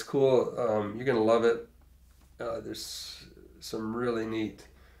 Man, that's cool. You're going to love it. There's some really neat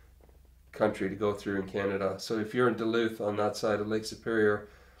country to go through in Canada. So if you're in Duluth on that side of Lake Superior,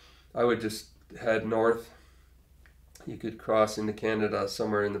 I would just head north. You could cross into Canada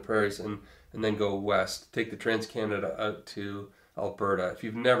somewhere in the prairies and then go west. Take the Trans-Canada out to Alberta. If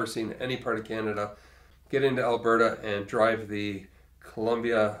you've never seen any part of Canada, get into Alberta and drive the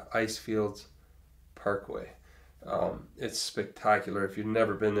Columbia Icefields Parkway. It's spectacular. If you've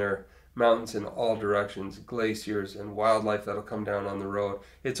never been there, mountains in all directions, glaciers, and wildlife that'll come down on the road.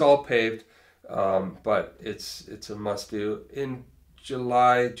 It's all paved, but it's a must-do. In June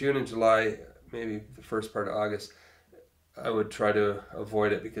and July, maybe the first part of August, I would try to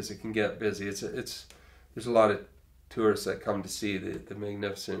avoid it because it can get busy. There's a lot of tourists that come to see the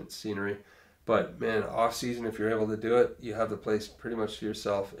magnificent scenery. But man, off season, if you're able to do it, you have the place pretty much to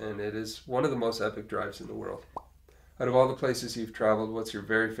yourself, and it is one of the most epic drives in the world. Out of all the places you've traveled, what's your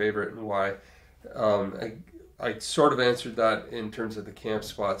very favorite and why? I sort of answered that in terms of the camp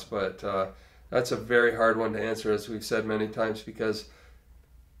spots, but that's a very hard one to answer, as we've said many times, because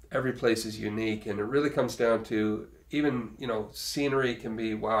every place is unique, and it really comes down to, even, scenery can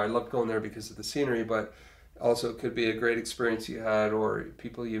be, wow, I love going there because of the scenery, but also it could be a great experience you had, or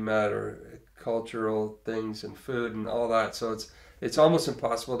people you met, or cultural things and food and all that. So it's almost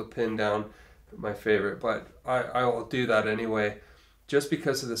impossible to pin down my favorite, but I will do that anyway, just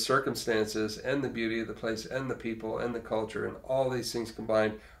because of the circumstances and the beauty of the place and the people and the culture and all these things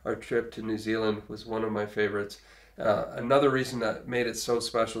combined. Our trip to New Zealand was one of my favorites. Another reason that made it so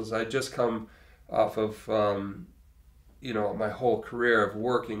special is I just come off of my whole career of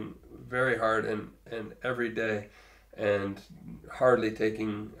working very hard and every day and hardly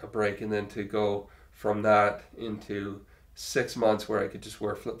taking a break, and then to go from that into 6 months where I could just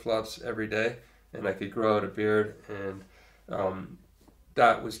wear flip-flops every day and I could grow out a beard, and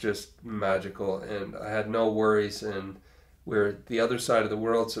that was just magical, and I had no worries, and we're the other side of the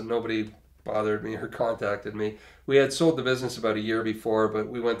world, so nobody bothered me or contacted me. We had sold the business about a year before, but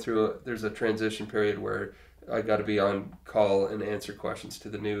we went through there's a transition period where I got to be on call and answer questions to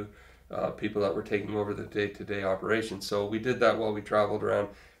the new people that were taking over the day-to-day operations. So we did that while we traveled around,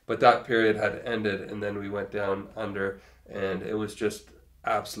 but that period had ended, and then we went down under, and it was just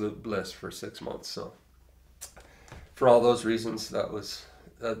absolute bliss for 6 months. So for all those reasons,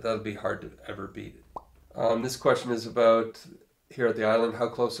 that'll be hard to ever beat. This question is about here at the island. How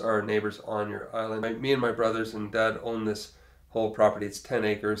close are our neighbors on your island? Me and my brothers and dad own this whole property. It's 10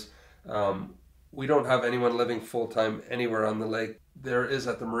 acres. We don't have anyone living full-time anywhere on the lake. There is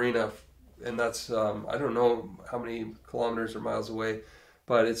at the marina, and that's, I don't know how many kilometers or miles away,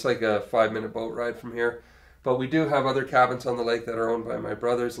 but it's like a 5-minute boat ride from here. But we do have other cabins on the lake that are owned by my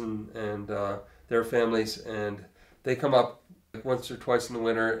brothers and their families, and they come up once or twice in the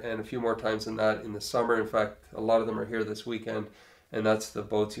winter and a few more times than that in the summer. In fact, a lot of them are here this weekend, and that's the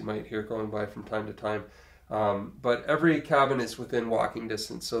boats you might hear going by from time to time. But every cabin is within walking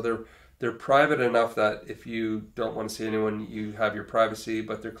distance, so they're private enough that if you don't want to see anyone, you have your privacy,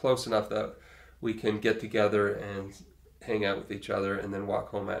 but they're close enough that we can get together and hang out with each other and then walk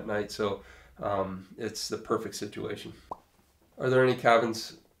home at night. So it's the perfect situation. Are there any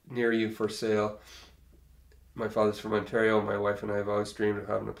cabins near you for sale? My father's from Ontario. My wife and I have always dreamed of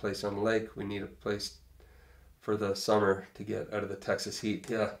having a place on the lake. We need a place for the summer to get out of the Texas heat.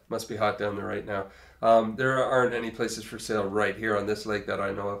 Yeah, must be hot down there right now. There aren't any places for sale right here on this lake that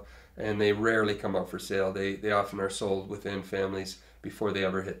I know of, and they rarely come up for sale. They often are sold within families before they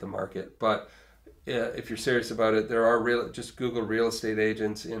ever hit the market. But if you're serious about it, there are just Google real estate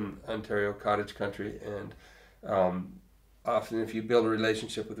agents in Ontario cottage country, and often if you build a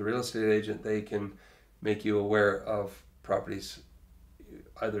relationship with a real estate agent, they can make you aware of properties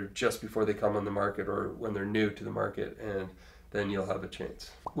either just before they come on the market or when they're new to the market, and then you'll have a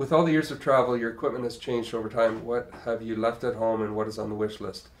chance. With all the years of travel, your equipment has changed over time. What have you left at home and what is on the wish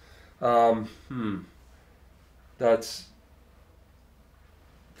list? That's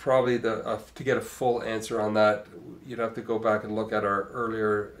probably to get a full answer on that, you'd have to go back and look at our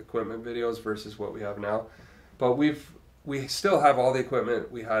earlier equipment videos versus what we have now. But we still have all the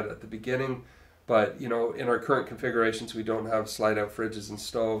equipment we had at the beginning, but you know, in our current configurations we don't have slide out fridges and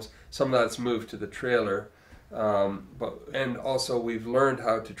stoves. Some of that's moved to the trailer, and also we've learned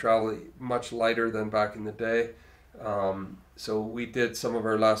how to travel much lighter than back in the day. So we did some of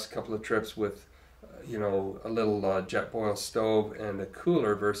our last couple of trips with you know, a little jet boil stove and a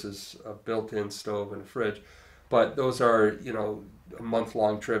cooler versus a built-in stove and a fridge. But those are, you know,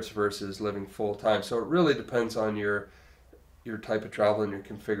 month-long trips versus living full-time. So it really depends on your type of travel and your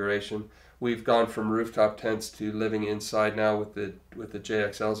configuration. We've gone from rooftop tents to living inside now with the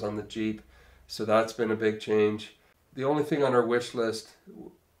JXLs on the Jeep. So that's been a big change. The only thing on our wish list,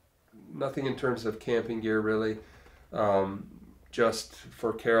 nothing in terms of camping gear really. Just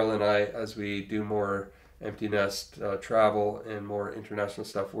for Carol and I, as we do more empty nest travel and more international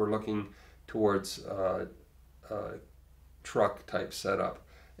stuff, we're looking towards truck type setup,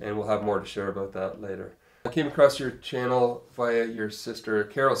 and we'll have more to share about that later. I came across your channel via your sister,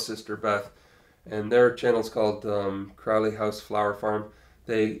 Carol's sister Beth, and their channel is called Crowley House Flower Farm.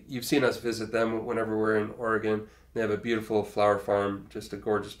 You've seen us visit them whenever we're in Oregon. They have a beautiful flower farm, just a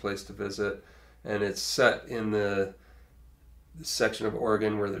gorgeous place to visit, and it's set in the section of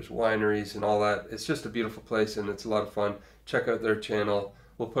Oregon where there's wineries and all that. It's just a beautiful place and it's a lot of fun. Check out their channel.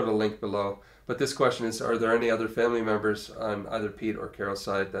 We'll put a link below. But this question is, are there any other family members on either Pete or Carol's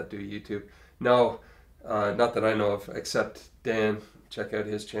side that do YouTube? No, not that I know of, except Dan. Check out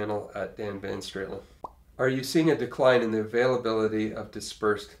his channel at Dan Van Straitlin. Are you seeing a decline in the availability of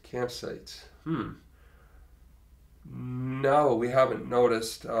dispersed campsites? No, we haven't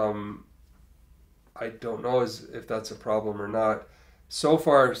noticed. I don't know if that's a problem or not. So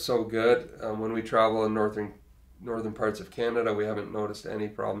far, so good. When we travel in northern parts of Canada, we haven't noticed any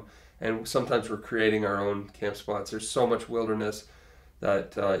problem. And sometimes we're creating our own camp spots. There's so much wilderness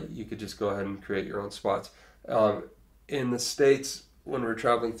that you could just go ahead and create your own spots. In the States, when we're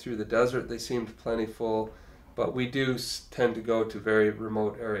traveling through the desert, they seemed plenty full, but we do tend to go to very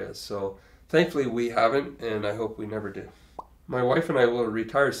remote areas. So thankfully we haven't, and I hope we never do. My wife and I will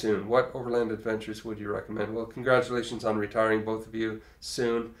retire soon. What overland adventures would you recommend? Well, congratulations on retiring, both of you,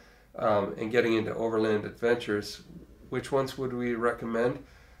 soon, and getting into overland adventures. Which ones would we recommend?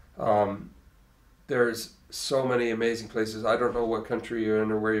 There's so many amazing places. I don't know what country you're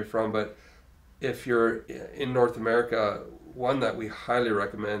in or where you're from, but if you're in North America, one that we highly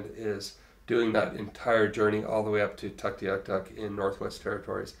recommend is doing that entire journey all the way up to Tuktoyaktuk in Northwest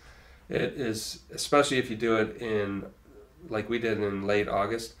Territories. It is, especially if you do it in, like we did in late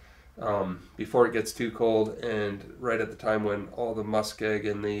August, before it gets too cold and right at the time when all the muskeg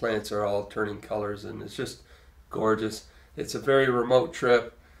and the plants are all turning colors, and it's just gorgeous. It's a very remote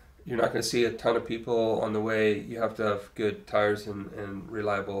trip. You're not going to see a ton of people on the way. You have to have good tires and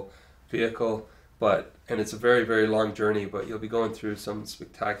reliable vehicle, and it's a very, very long journey, but you'll be going through some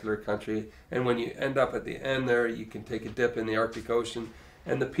spectacular country. And when you end up at the end there, you can take a dip in the Arctic Ocean.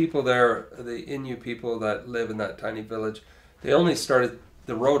 And the people there, the Inuit people that live in that tiny village,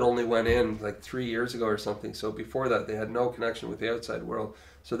 the road only went in like 3 years ago or something. So before that, they had no connection with the outside world.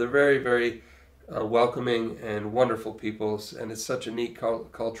 So they're very, very welcoming and wonderful people. And it's such a neat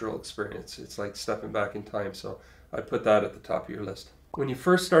cultural experience. It's like stepping back in time. So I put that at the top of your list. When you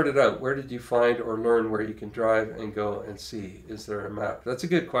first started out, where did you find or learn where you can drive and go and see? Is there a map? That's a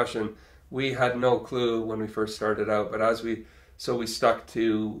good question. We had no clue when we first started out, but so we stuck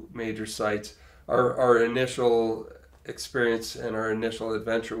to major sites. Our initial experience and our initial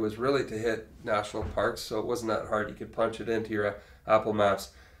adventure was really to hit national parks, so it wasn't that hard. You could punch it into your Apple Maps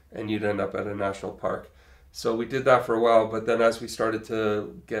and you'd end up at a national park. So we did that for a while, but then as we started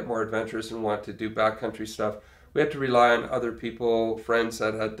to get more adventurous and want to do backcountry stuff, we had to rely on other people, friends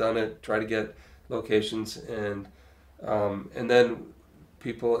that had done it, try to get locations, and then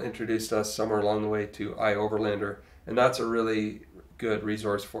people introduced us somewhere along the way to iOverlander. And that's a really good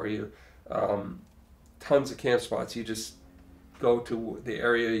resource for you. Tons of camp spots. You just go to the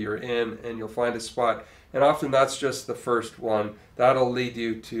area you're in and you'll find a spot. And often that's just the first one. That'll lead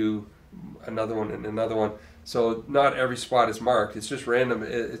you to another one and another one. So not every spot is marked. It's just random.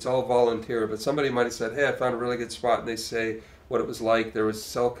 It's all volunteer. But somebody might have said, hey, I found a really good spot, and they say what it was like. There was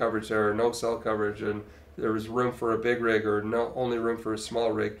cell coverage there or no cell coverage, and there was room for a big rig or no only room for a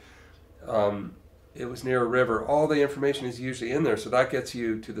small rig. It was near a river. All the information is usually in there, so that gets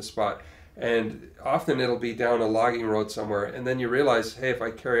you to the spot. And often it'll be down a logging road somewhere, and then you realize, hey, if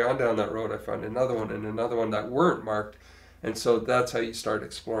I carry on down that road, I find another one and another one that weren't marked. And so that's how you start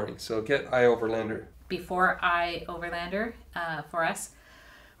exploring. So get iOverlander. Before iOverlander, for us,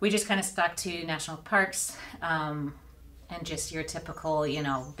 we just kind of stuck to national parks and just your typical, you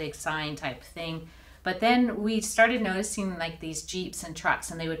know, big sign type thing. But then we started noticing like these Jeeps and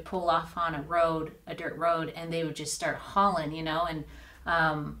trucks, and they would pull off on a road, a dirt road, and they would just start hauling, you know, and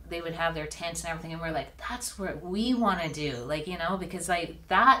they would have their tents and everything, and we're like, that's what we want to do, like, you know, because like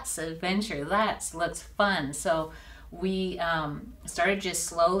that's adventure, that looks fun. So we started just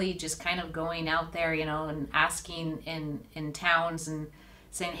slowly just kind of going out there, you know, and asking in towns and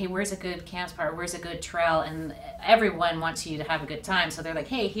saying, hey, where's a good camp spot, where's a good trail, and everyone wants you to have a good time, so they're like,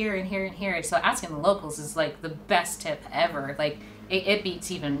 hey, here and here and here. So asking the locals is like the best tip ever. Like it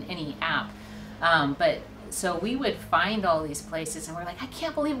beats even any app. But so we would find all these places, and we're like, I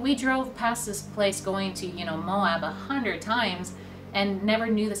can't believe we drove past this place going to, you know, Moab 100 times and never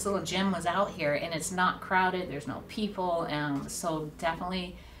knew this little gym was out here, and it's not crowded, there's no people. So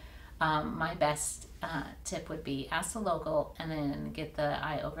definitely my best tip would be ask the local, and then get the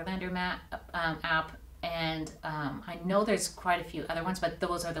iOverlander app. And I know there's quite a few other ones, but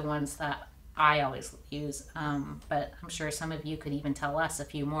those are the ones that I always use. But I'm sure some of you could even tell us a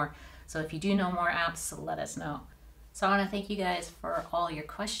few more. So if you do know more apps, let us know. So I want to thank you guys for all your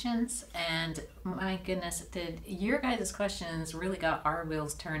questions, and my goodness, did your guys' questions really got our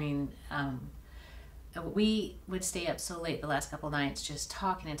wheels turning. We would stay up so late the last couple nights just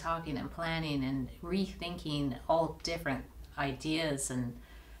talking and planning and rethinking all different ideas and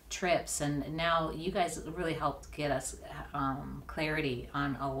trips, and now you guys really helped get us clarity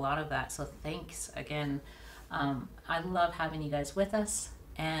on a lot of that, so thanks again. I love having you guys with us,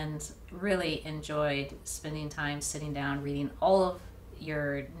 and really enjoyed spending time sitting down reading all of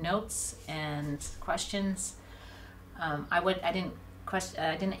your notes and questions. I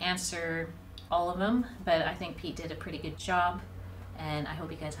didn't answer all of them, but I think Pete did a pretty good job, and I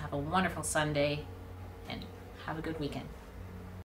hope you guys have a wonderful Sunday and have a good weekend.